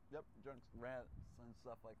hilarities. Yep, drunks, rants, and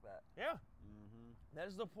stuff like that. Yeah. Mm-hmm. That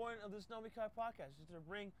is the point of this Nomikai podcast, is to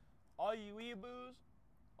bring all you weeaboos,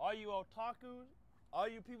 all you otakus, all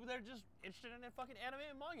you people that are just interested in fucking anime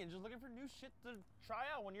and manga and just looking for new shit to try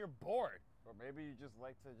out when you're bored. Or maybe you just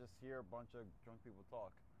like to just hear a bunch of drunk people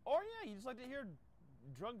talk. Or yeah, you just like to hear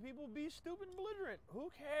drunk people be stupid and belligerent. Who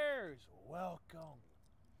cares? Welcome.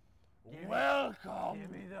 Welcome. Give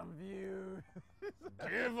me them views.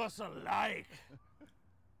 Give us a like.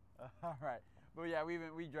 All right. But yeah, we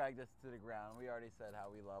dragged this to the ground. We already said how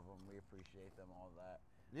we love them. We appreciate them, all that.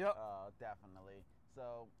 Yep. Definitely.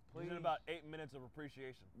 So Please. please. In about 8 minutes of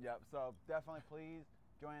appreciation. Yep. So definitely please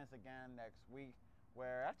join us again next week,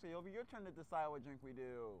 where actually it'll be your turn to decide what drink we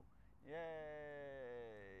do.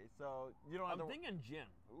 Yay! So you don't have I'm to. thinking gin.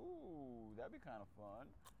 Ooh, that'd be kind of fun.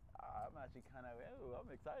 I'm actually kind of. Ooh, I'm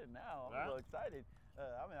excited now. I'm Yeah? so excited.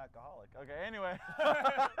 I'm an alcoholic. Okay. Anyway.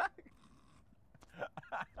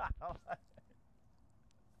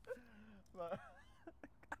 But,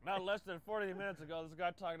 Not less than 40 minutes ago, this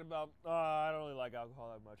guy talking about, I don't really like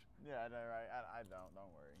alcohol that much. yeah, I know, right? I don't.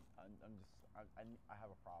 Don't worry. I'm just. I have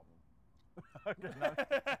a problem. Okay. No.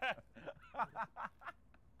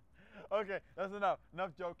 Okay, that's enough.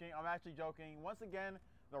 Enough joking. I'm actually joking. Once again,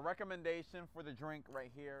 the recommendation for the drink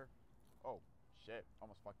right here. Oh, shit.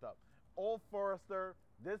 Almost fucked up. Old Forester.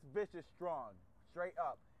 This bitch is strong. Straight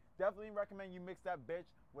up. Definitely recommend you mix that bitch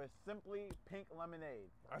with Simply Pink Lemonade.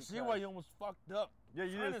 I see because- why you almost fucked up. Yeah,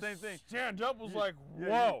 you Trying did the to same thing. Stand up was You- like, yeah,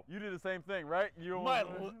 whoa. You did the same thing, right? You My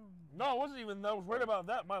almost- no, it wasn't even that. I was worried about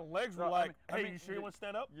that. My legs were No, like, I hey, mean, you sure you want to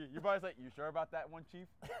stand up? Your body's like, you sure about that one, Chief?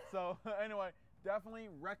 So anyway, definitely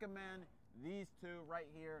recommend these two right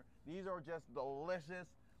here. These are just delicious,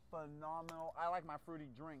 phenomenal. I like my fruity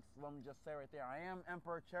drinks. Let me just say right there, I am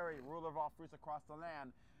Emperor Cherry, ruler of all fruits across the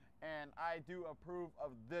land, and I do approve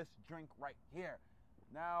of this drink right here.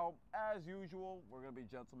 Now, as usual, we're gonna be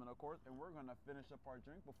gentlemen, of course, and we're gonna finish up our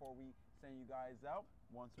drink before we send you guys out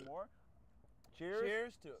once more.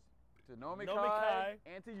 Cheers. Cheers to Nomikai, Nomikai.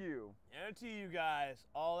 and to you. And to you guys,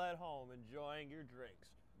 all at home, enjoying your drinks.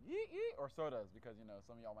 Yeet, yeet. Or sodas, because, you know,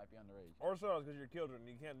 some of y'all might be underage. Or sodas, because you're children and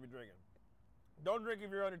you can't be drinking. Don't drink if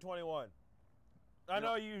you're under 21. I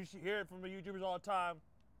know you hear it from the YouTubers all the time.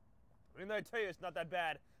 I mean, I tell you it's not that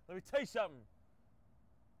bad. Let me tell you something.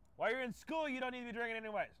 While you're in school, you don't need to be drinking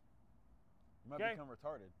anyways. You might Okay. become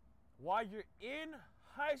retarded. While you're in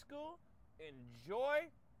high school, enjoy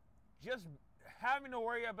just having to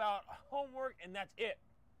worry about homework, and that's it.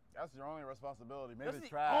 That's your only responsibility. Maybe That's the the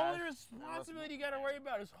trash. only responsibility you got to worry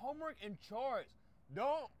about is homework and chores.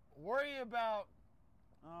 Don't worry about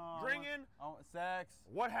drinking, sex.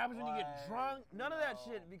 what happens when you get Like, drunk, none of that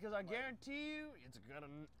no, shit, because I like- guarantee you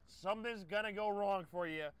something's gonna go wrong for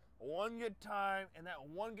you one good time, and that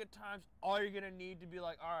one good time's all you're gonna need to be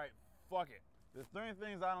like, all right, fuck it. There's 3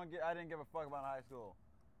 things I didn't give a fuck about in high school: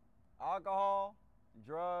 alcohol,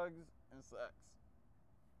 drugs, and sex.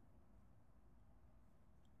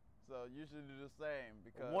 So you should do the same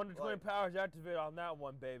because 1 to 20 powers activate on that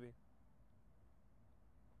one, baby.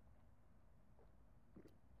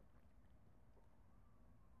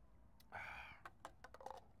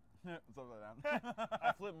 Something like that.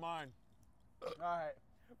 I flipped mine. All right.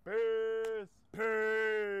 Peace.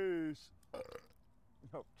 Peace.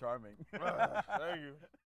 Oh, charming. Thank you.